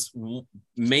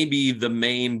maybe the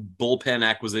main bullpen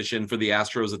acquisition for the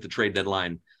Astros at the trade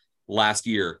deadline last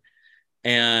year.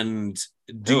 And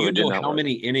do you know how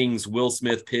many innings Will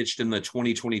Smith pitched in the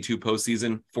 2022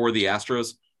 postseason for the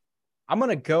Astros? I'm going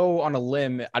to go on a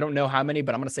limb. I don't know how many,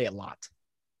 but I'm going to say a lot.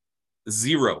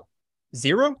 0.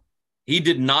 He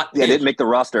did not. Yeah, didn't make the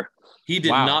roster. He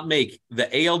did not make the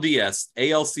ALDS,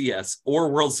 ALCS, or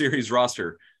World Series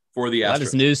roster for the Astros. That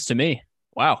is news to me.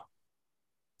 Wow.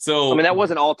 So I mean, that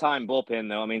was an all-time bullpen,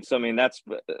 though. I mean, that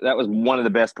was one of the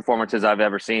best performances I've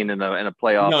ever seen in a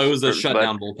playoff. No, it was a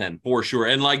shutdown bullpen for sure.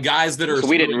 And like guys that are, so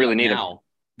we didn't really need now.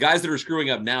 Guys that are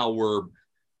screwing up now we're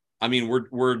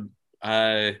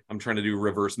I'm trying to do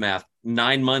reverse math.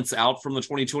 9 months out from the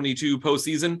 2022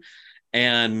 postseason,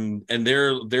 and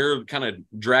they're kind of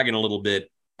dragging a little bit.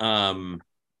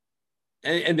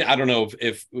 And I don't know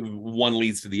if one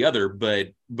leads to the other, but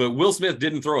Will Smith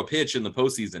didn't throw a pitch in the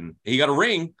postseason. He got a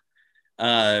ring,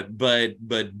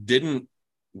 but didn't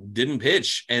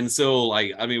pitch. And so,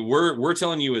 like, I mean, we're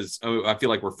telling you I feel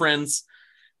like we're friends,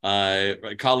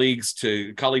 colleague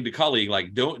to colleague,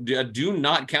 like do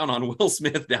not count on Will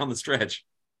Smith down the stretch.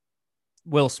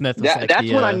 Will Smith was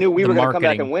that's when I knew we were going to come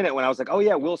back and marketing. win it. When I was like, oh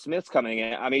yeah, Will Smith's coming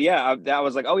in. I mean, yeah, I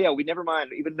was like, oh yeah, we never mind.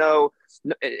 Even though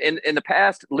in the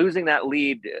past, losing that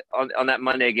lead on that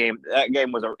Monday game, that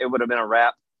game it would have been a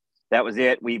wrap. That was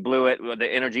it. We blew it.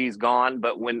 The energy's gone.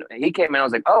 But when he came in, I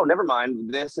was like, oh, never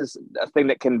mind. This is a thing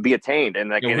that can be attained,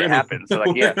 and like it happens. So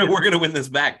like, yeah, we're gonna win this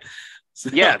back. So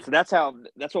that's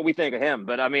what we think of him.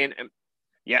 But I mean,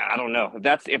 yeah, I don't know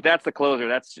if that's the closer.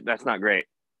 That's not great.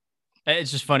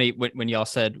 It's just funny when y'all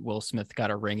said Will Smith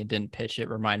got a ring and didn't pitch. It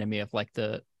reminded me of like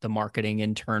the marketing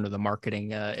intern or the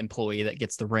marketing employee that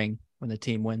gets the ring when the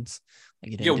team wins. Like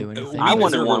he didn't do anything. I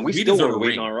wanted one. We still were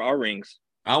waiting on our rings.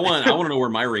 I want to know where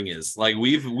my ring is. Like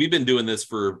we've been doing this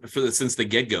for since the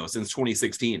get-go, since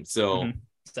 2016. So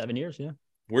 7 years, yeah.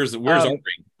 Where's our ring?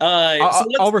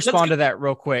 I'll respond to that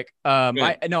real quick.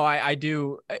 I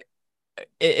do.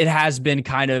 It has been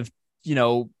kind of,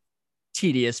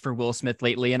 tedious for Will Smith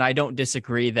lately, and I don't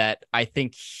disagree that I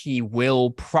think he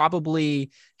will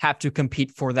probably have to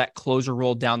compete for that closer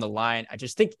role down the line. I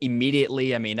just think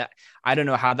immediately, I mean, I don't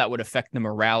know how that would affect the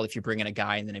morale if you bring in a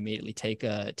guy and then immediately take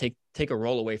a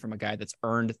role away from a guy that's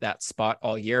earned that spot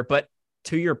all year. But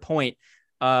to your point,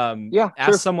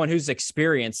 as someone who's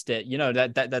experienced it,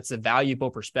 that's a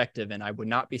valuable perspective, and I would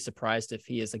not be surprised if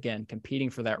he is again competing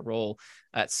for that role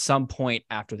at some point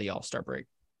after the All-Star break.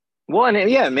 Well, and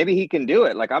yeah, maybe he can do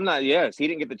it. Like he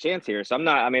didn't get the chance here, so I'm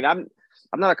not. I mean, I'm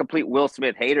not a complete Will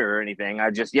Smith hater or anything.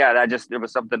 There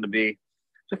was something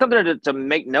to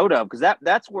make note of, because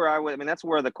that's where that's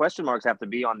where the question marks have to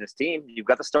be on this team. You've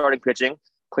got the starting pitching,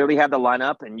 clearly have the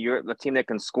lineup, and you're the team that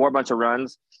can score a bunch of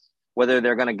runs. Whether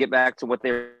they're going to get back to what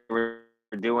they were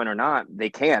doing or not, they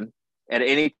can at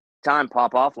any time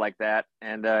pop off like that.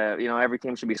 And, every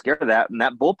team should be scared of that. And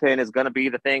that bullpen is going to be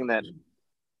the thing that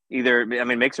either,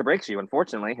 makes or breaks you,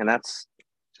 unfortunately. And that's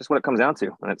just what it comes down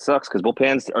to. And it sucks because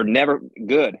bullpens are never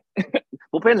good.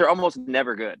 Bullpens are almost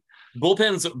never good.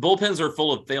 Bullpens are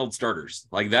full of failed starters.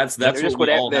 Like that's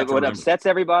what upsets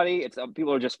everybody. It's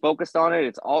people are just focused on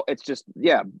it.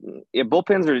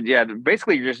 Bullpens are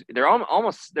basically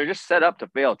they're just set up to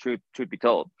fail. Truth be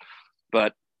told,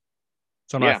 but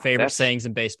it's one of my favorite sayings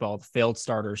in baseball: the failed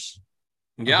starters,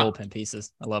 bullpen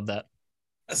pieces. I love that.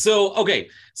 So okay,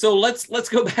 so let's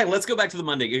go back. Let's go back to the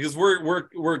Monday, because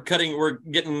we're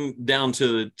getting down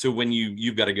to when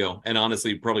you've got to go, and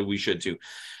honestly, probably we should too.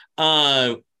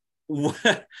 Pat,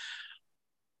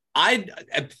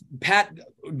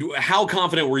 how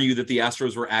confident were you that the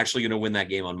Astros were actually going to win that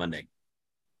game on Monday?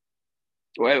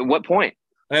 At what point?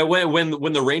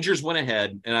 When the Rangers went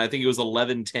ahead, and I think it was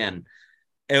 11-10.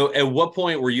 At what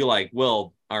point were you like,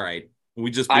 well, all right,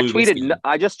 we just blew this game?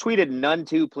 I just tweeted none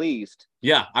too pleased.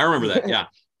 Yeah, I remember that. Yeah.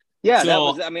 Yeah,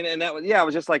 so, I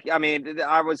was just like, I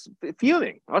was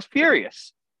fuming. I was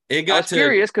furious. I was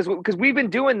furious because we've been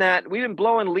doing that. We've been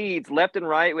blowing leads left and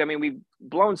right. We've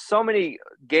blown so many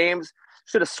games.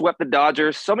 Should have swept the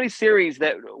Dodgers. So many series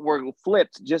that were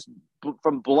flipped just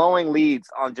from blowing leads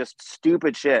on just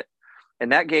stupid shit.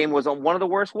 And that game was on one of the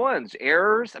worst ones.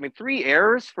 Errors. 3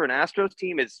 errors for an Astros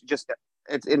team is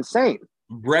it's insane.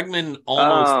 Bregman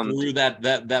almost threw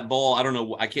that ball. I don't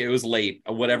know. It was late,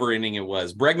 whatever inning it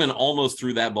was. Bregman almost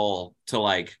threw that ball to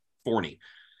like Forney.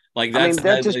 Like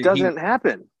that just doesn't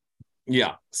happen.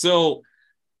 Yeah. So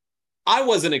I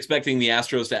wasn't expecting the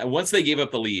Astros to, once they gave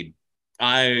up the lead,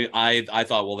 I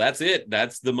thought, well, that's it.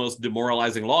 That's the most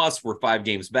demoralizing loss. We're 5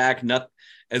 games back. Not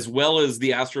as well as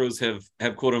the Astros have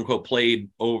quote unquote played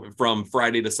from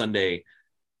Friday to Sunday.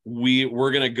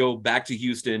 We're going to go back to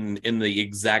Houston in the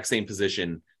exact same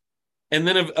position. And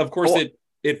then of course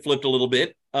it flipped a little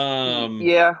bit.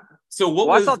 Yeah.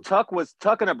 So I thought Tuck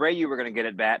and Abreu were going to get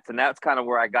at bats, and that's kind of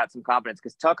where I got some confidence,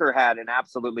 because Tucker had an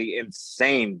absolutely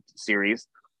insane series.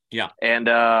 Yeah, and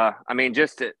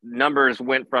just numbers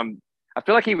went from, I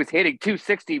feel like he was hitting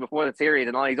 260 before the series,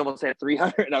 and he's almost at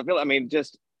 300.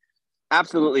 Just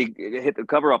absolutely hit the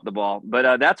cover off the ball.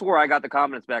 But that's where I got the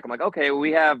confidence back. I'm like, okay,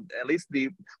 we have at least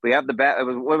the bat.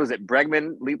 What was it?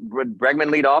 Bregman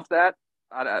lead off that?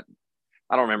 I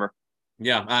don't remember.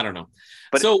 Yeah, I don't know.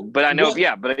 But I know,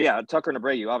 Tucker and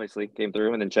Abreu obviously came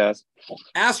through, and then Chaz.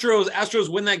 Astros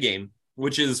win that game,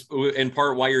 which is in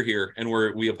part why you're here, and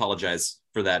we apologize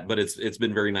for that. But it's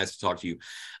been very nice to talk to you.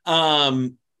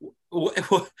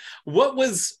 What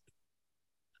was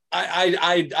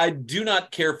I do not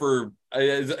care for.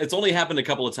 It's only happened a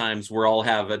couple of times where I'll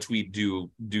have a tweet do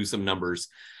some numbers.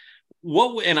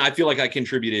 And I feel like I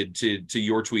contributed to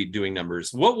your tweet doing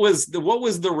numbers. What was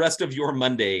the rest of your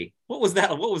Monday? What was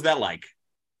that like?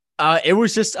 It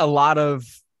was just a lot of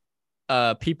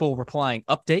people replying,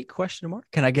 update ?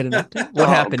 Can I get an update? What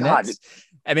happened next?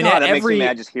 That makes me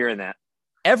mad just hearing that.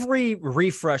 every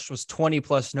refresh was 20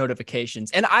 plus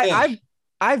notifications. And I'm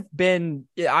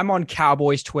on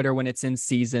Cowboys Twitter when it's in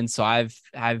season. So I've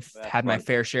had my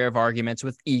fair share of arguments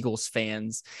with Eagles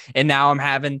fans. And now I'm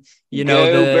having,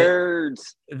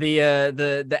 Birds.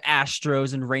 the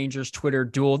Astros and Rangers Twitter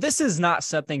duel. This is not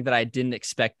something that I didn't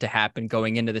expect to happen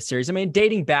going into the series. I mean,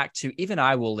 dating back to, even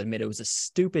I will admit, it was a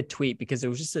stupid tweet because it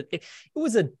was just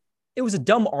it was a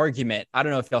dumb argument. I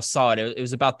don't know if y'all saw it. It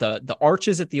was about the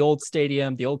arches at the old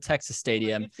stadium, the old Texas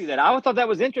stadium. I did see that. I thought that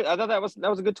was interesting. I thought that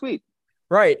was a good tweet.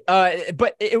 Right.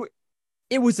 But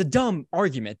it was a dumb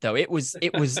argument though. It was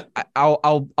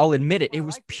I'll admit it. It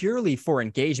was purely for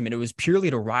engagement. It was purely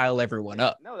to rile everyone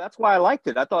up. No, that's why I liked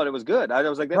it. I thought it was good. I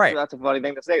was like, that's a funny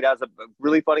thing to say. That's a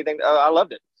really funny thing. I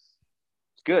loved it.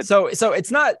 Good. So it's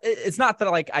not that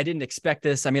like I didn't expect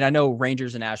this. I mean, I know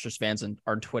Rangers and Astros fans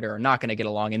on Twitter are not going to get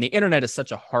along, and the internet is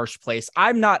such a harsh place.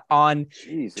 I'm not on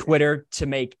Twitter to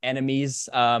make enemies.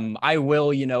 I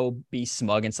will, be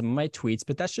smug in some of my tweets,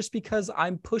 but that's just because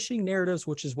I'm pushing narratives,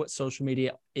 which is what social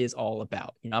media is all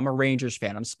about. I'm a Rangers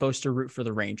fan. I'm supposed to root for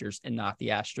the Rangers and not the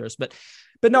Astros. But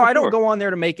no, I don't go on there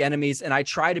to make enemies, and I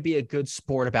try to be a good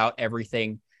sport about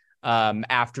everything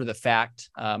after the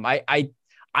fact.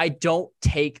 I don't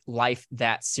take life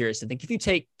that serious. I think if you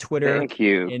take Twitter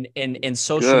and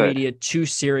social media too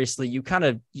seriously, you kind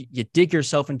of you dig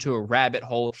yourself into a rabbit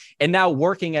hole. And now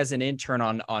working as an intern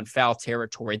on Foul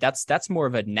Territory, that's more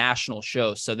of a national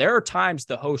show. So there are times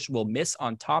the host will miss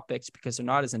on topics because they're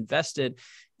not as invested.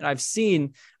 And I've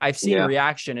seen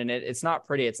reaction, and it's not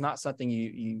pretty. It's not something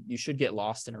you should get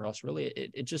lost in, or else really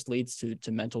it just leads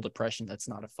to mental depression. That's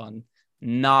not a fun.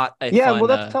 Well,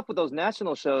 that's tough with those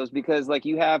national shows because like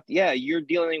you're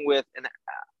dealing with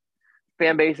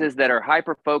fan bases that are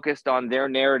hyper focused on their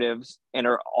narratives and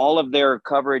all of their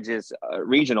coverage is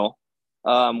regional,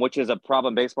 which is a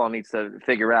problem baseball needs to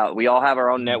figure out. We all have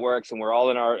our own networks and we're all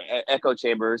in our echo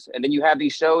chambers. And then you have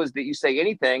these shows that you say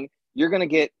anything, you're going to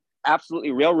get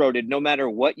absolutely railroaded no matter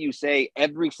what you say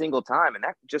every single time. And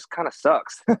that just kind of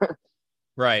sucks.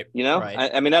 Right. Right.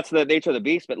 I mean, that's the nature of the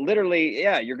beast, but literally,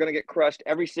 you're going to get crushed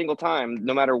every single time,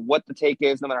 no matter what the take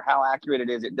is, no matter how accurate it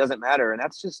is, it doesn't matter. And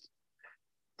that's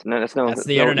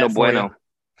the internet for bueno.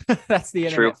 You. That's the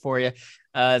internet for you.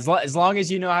 As long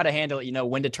as you know how to handle it,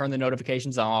 when to turn the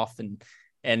notifications off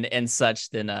and such,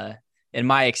 then in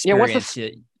my experience,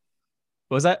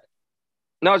 what was that?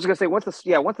 No, I was just gonna say once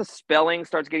the spelling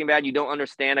starts getting bad, you don't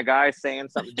understand a guy saying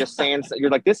something, you're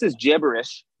like, this is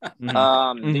gibberish.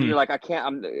 Then you're like,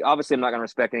 I'm not gonna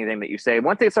respect anything that you say.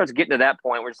 Once it starts getting to that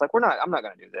point, we're just like, I'm not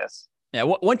gonna do this. Yeah.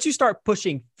 Once you start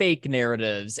pushing fake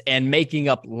narratives and making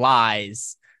up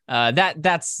lies,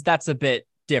 that's a bit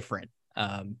different.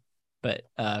 I've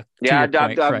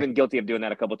been guilty of doing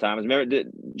that a couple of times. Remember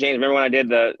when I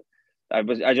did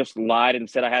I just lied and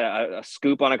said I had a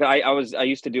scoop on it. I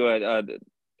used to do a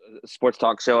sports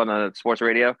talk show on the sports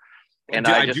radio, and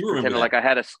I just pretended like I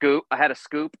had a scoop.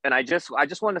 And I just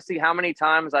wanted to see how many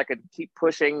times I could keep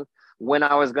pushing when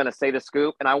I was going to say the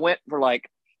scoop. And I went for like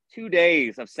 2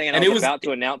 days of saying I was about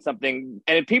to announce something,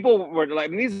 and people were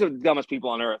like, "These are the dumbest people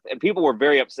on earth," and people were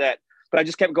very upset. But I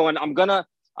just kept going. I'm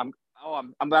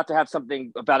about to have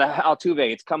something about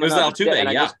Altuve. It's coming. It was Altuve,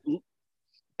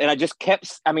 and I just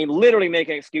kept, literally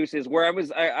making excuses where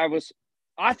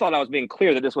I thought I was being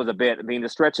clear that this was a bit. To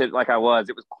stretch it like it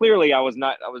was clearly I was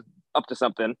up to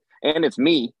something, and it's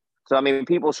me. So,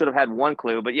 people should have had one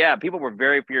clue, but people were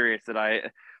very furious that I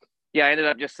ended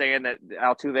up just saying that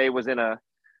Altuve was in a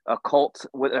cult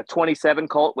with a 27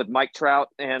 cult with Mike Trout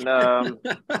and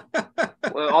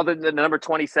all the number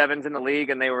 27s in the league,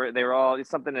 and they were all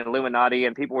something in Illuminati,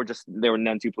 and people were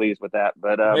none too pleased with that.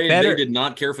 But they did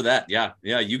not care for that.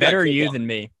 You better you than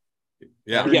me.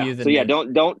 Don't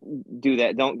do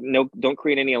that. Don't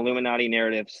create any Illuminati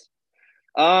narratives.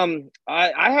 I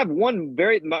have one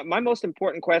my most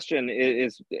important question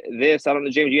is this. I don't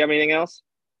know, James, do you have anything else?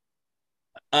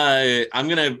 We're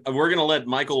gonna let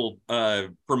Michael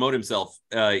promote himself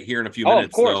here in a few minutes.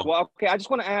 Of course. So. Well, okay. I just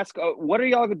want to ask, what are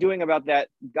y'all doing about that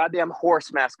goddamn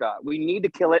horse mascot? We need to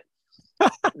kill it.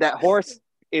 That horse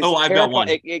is. I've got one.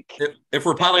 If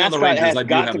we're piling on the Rangers, I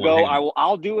do have one. Go.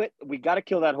 I'll do it. We got to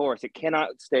kill that horse. It cannot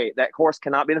stay. That horse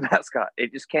cannot be the mascot.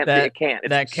 It just can't. It can't.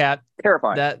 It's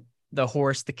terrifying. The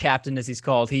horse, the captain, as he's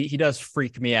called, he does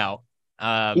freak me out.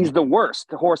 He's the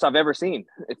worst horse I've ever seen.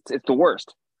 It's the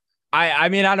worst. I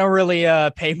don't really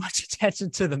pay much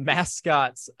attention to the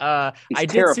mascots. I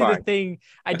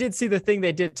did see the thing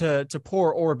they did to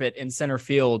poor Orbit in center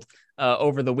field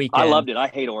over the weekend. I loved it. I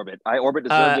hate Orbit. Orbit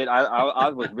deserved it. I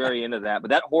was very into that.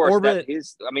 But that horse,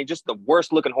 just the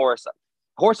worst looking horse.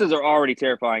 Horses are already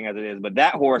terrifying as it is, but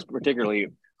that horse particularly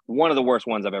one of the worst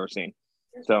ones I've ever seen.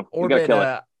 So you gotta kill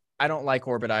it. I don't like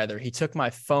Orbit either. He took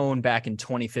my phone back in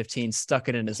 2015, stuck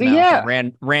it in his See, mouth, yeah.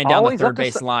 and ran down the Always third up to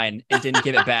base line and didn't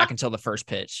give it back until the first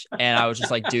pitch. And I was just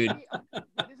like, dude. These are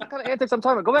the kind of antics I'm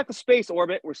talking about. Go back to space,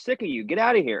 Orbit. We're sick of you. Get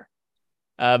out of here.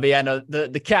 But yeah, no,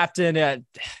 the captain.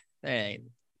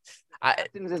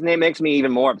 His name makes me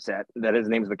even more upset that his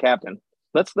name's the captain.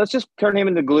 Let's just turn him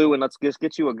into glue and let's just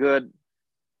get you a good.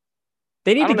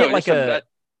 They need to get like a.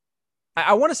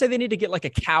 I want to say they need to get like a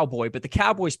cowboy, but the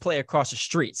Cowboys play across the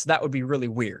street, so that would be really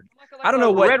weird. I don't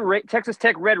know what Texas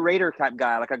Tech Red Raider type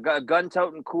guy, like a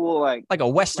gun-toting cool, like a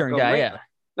Western guy, yeah.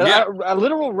 A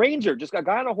literal ranger, just a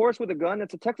guy on a horse with a gun.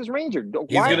 That's a Texas Ranger.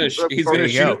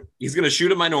 He's gonna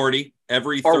shoot a minority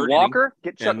every third Walker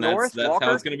inning, get Chuck Norris. That's Walker.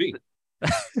 How it's gonna be.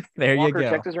 There Walker, you go.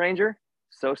 Texas Ranger,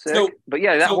 so sick. But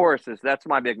yeah, horse that's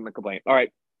my big complaint. All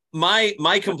right.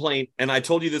 My complaint, and I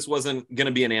told you this wasn't going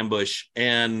to be an ambush,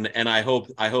 and I hope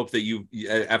that you,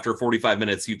 after 45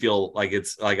 minutes, you feel like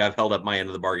it's like I've held up my end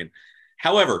of the bargain.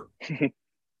 However,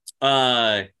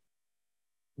 the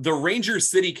Rangers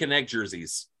City Connect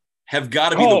jerseys have got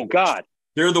to be the worst. God,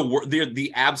 they're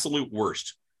the absolute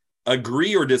worst.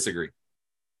 Agree or disagree?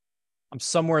 I'm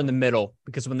somewhere in the middle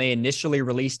because when they initially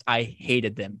released, I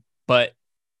hated them, but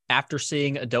after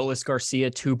seeing Adolis Garcia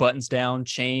 2 buttons down,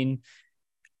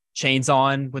 chains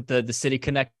on with the City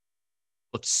Connect,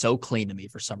 looks so clean to me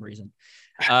for some reason.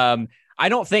 I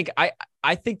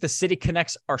think the City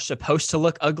Connects are supposed to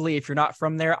look ugly if you're not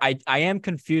from there. I am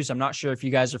confused. I'm not sure if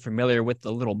you guys are familiar with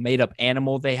the little made up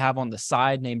animal they have on the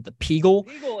side named the Peagle.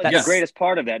 That's the greatest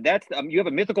part of that. That's you have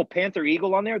a mythical panther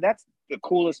eagle on there. That's the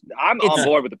coolest. I'm on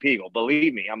board with the Peagle.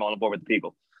 Believe me, I'm on board with the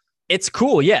Peagle. It's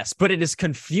cool, yes, but it is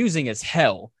confusing as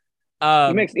hell.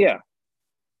 I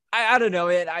don't know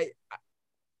it.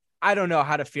 I don't know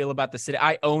how to feel about the city.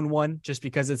 I own one just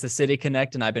because it's a City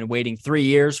Connect, and I've been waiting 3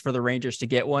 years for the Rangers to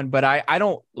get one. But I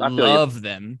don't love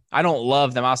them. I don't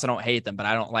love them. I also don't hate them. But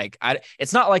I don't like.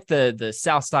 It's not like the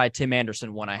Southside Tim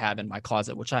Anderson one I have in my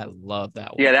closet, which I love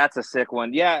that one. Yeah, that's a sick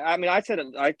one. Yeah, I mean, I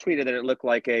tweeted that it looked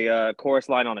like a chorus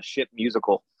line on a ship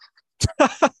musical.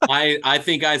 I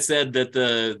think I said that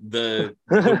the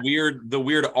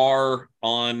weird R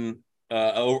on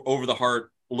over the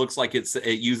heart looks like it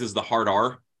uses the hard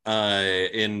R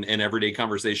in everyday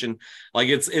conversation. Like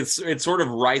it's sort of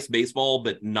Rice baseball,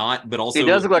 but also it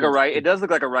does look like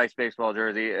a Rice baseball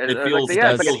jersey. It's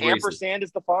like an ampersand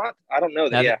is the font. I don't know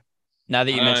that. Now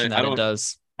that you mentioned that, it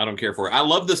does. I don't care for it. I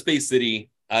love the Space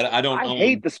City. I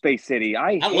hate the Space City.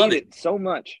 I hate it so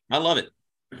much. I love it.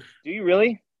 Do you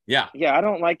really? Yeah. Yeah, I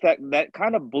don't like that. That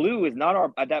kind of blue is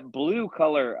not that blue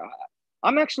color.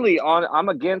 I'm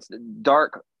against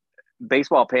dark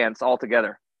baseball pants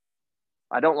altogether.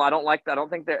 I don't like that. I don't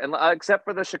think they're except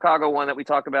for the Chicago one that we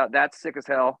talked about. That's sick as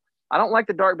hell. I don't like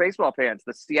the dark baseball pants.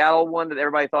 The Seattle one that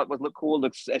everybody thought looked cool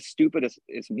looks as stupid as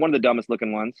it's one of the dumbest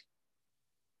looking ones.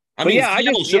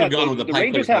 Seattle should have gone with the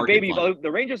Rangers have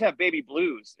the Rangers have baby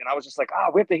blues, and I was just like,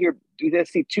 we have to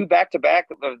see 2 back-to-back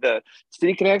of the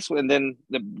City Connects, and then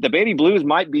the baby blues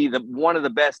might be one of the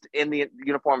best in the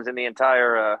uniforms in the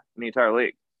entire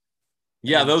league.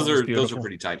 Yeah, those are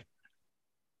pretty tight.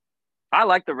 I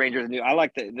like the Rangers. I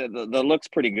like the looks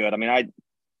pretty good. I mean,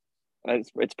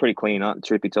 it's pretty clean,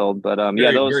 truth be told. But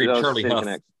those Charlie Huff,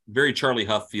 very Charlie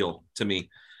Huff feel to me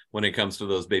when it comes to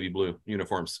those baby blue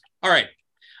uniforms. All right.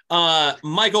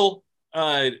 Michael,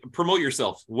 promote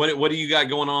yourself. What do you got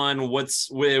going on?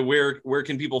 Where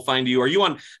can people find you? Are you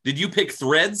on? Did you pick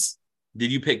Threads?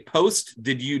 Did you pick Post?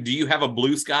 Do you have a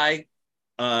Blue Sky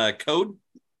code?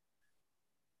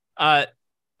 I'm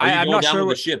not sure.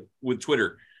 With the ship with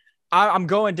Twitter. I'm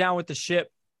going down with the ship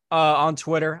on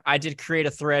Twitter. I did create a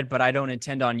thread, but I don't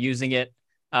intend on using it.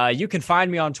 You can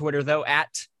find me on Twitter though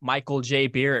at Michael J.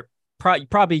 Bier. You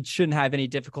probably shouldn't have any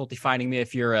difficulty finding me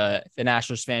if you're a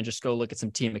Nationals fan. Just go look at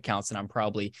some team accounts, and I'm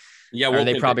probably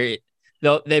they probably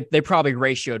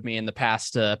ratioed me in the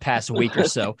past week or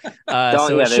so.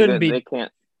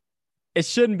 It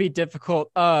shouldn't be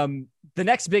difficult. The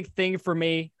next big thing for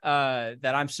me that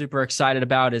I'm super excited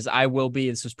about is I will be,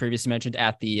 this was previously mentioned,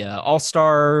 at the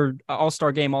All-Star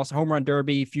game, also Home Run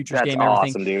Derby, Futures game, everything.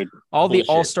 Awesome, dude. The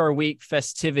All-Star Week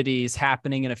festivities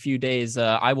happening in a few days.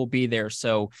 I will be there.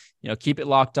 So, keep it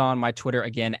locked on my Twitter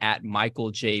again at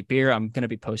Michael J. Bier. I'm going to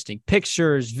be posting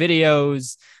pictures,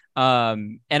 videos,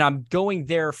 and I'm going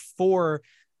there for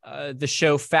the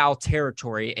show Foul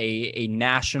Territory, a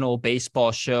national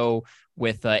baseball show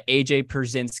with AJ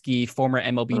Pierzynski, former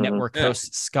MLB Network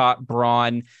host Scott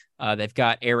Braun. They've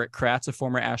got Eric Kratz, a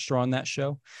former Astro, on that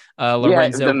show.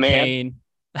 Lorenzo Kane.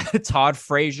 Todd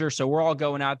Frazier. So we're all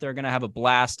going out there, going to have a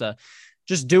blast.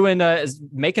 Just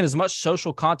making as much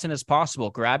social content as possible,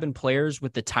 grabbing players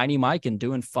with the tiny mic and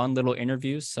doing fun little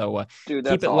interviews. So Dude,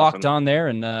 keep it awesome. locked on there.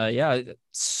 And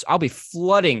I'll be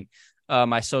flooding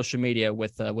my social media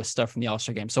with stuff from the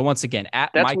All-Star game. So once again,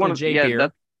 at Michael J.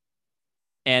 Bier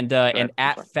and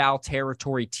at Foul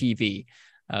Territory TV.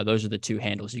 Those are the two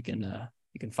handles you can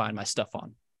find my stuff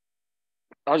on.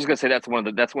 I was just gonna say that's one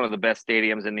of the best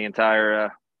stadiums in the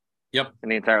entire in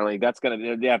the entire league. That's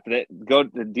gonna go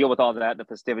to deal with all that, the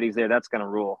festivities there. That's gonna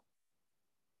rule.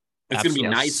 It's gonna be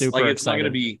nice. Super it's excited.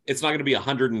 not gonna be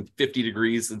 150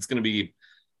 degrees. It's gonna be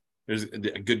there's a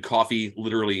good coffee.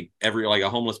 Literally a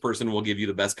homeless person will give you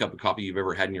the best cup of coffee you've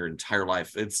ever had in your entire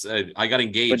life. It's I got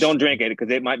engaged, but don't drink it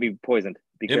because it might be poisoned.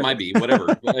 It might be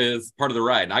whatever. It's part of the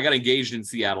ride. I got engaged in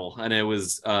Seattle, and it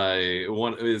was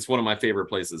it's one of my favorite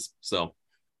places. So.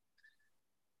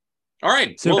 All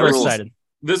right. Super excited.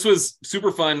 This was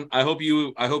super fun. I hope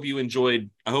you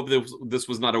enjoyed. I hope this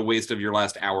was not a waste of your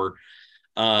last hour.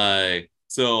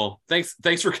 So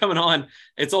thanks for coming on.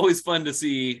 It's always fun to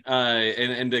see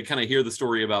and to kind of hear the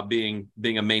story about being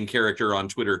a main character on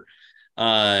Twitter.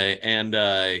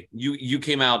 You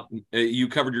came out, you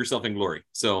covered yourself in glory.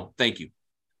 So thank you.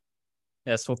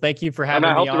 Yes, well, thank you for having me.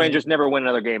 I hope on. The Rangers never win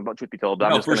another game, but truth be told,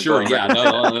 no, for sure, yeah,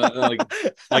 no,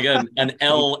 like an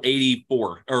L84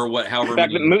 or what, however.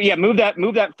 In fact, move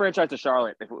that franchise to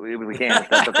Charlotte if we can. If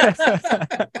that's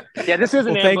okay. Yeah, this is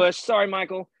an ambush. Sorry,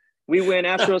 Michael. We win.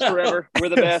 Astros forever. We're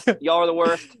the best. Y'all are the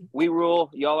worst. We rule.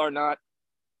 Y'all are not.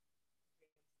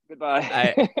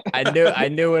 Goodbye. I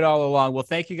knew it all along. Well,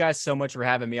 thank you guys so much for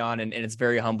having me on, and it's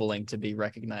very humbling to be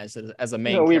recognized as a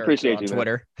main character appreciate on you,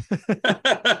 Twitter.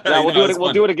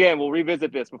 We'll do it again. We'll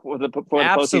revisit this before the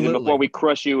postseason, before we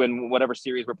crush you in whatever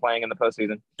series we're playing in the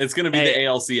postseason. It's going to be the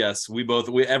ALCS.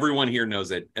 Everyone here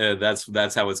knows it.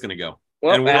 That's how it's going to go.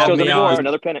 Well, and Astros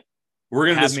another pennant. We're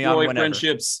going to destroy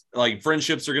friendships. Like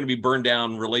friendships are going to be burned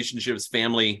down. Relationships,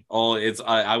 family, all.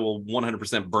 I will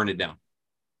 100% burn it down.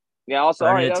 Yeah, also,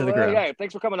 all right. To the ground. Yeah,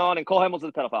 thanks for coming on. And Cole Hamels is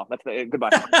a pedophile. That's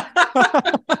goodbye. But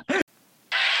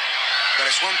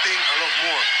it's one thing I love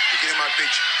more than getting my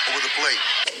pitch over the plate.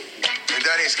 And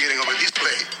that is getting over this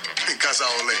plate in Casa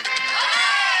Ole.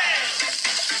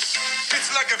 It's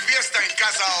like a fiesta in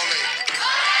Casa Ole.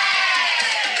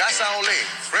 Casa Ole,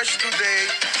 fresh today,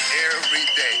 every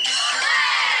day.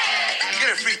 Get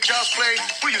a free child's play.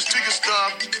 We just take a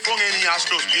stop from any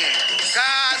Astros game.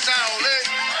 Casa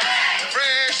Ole.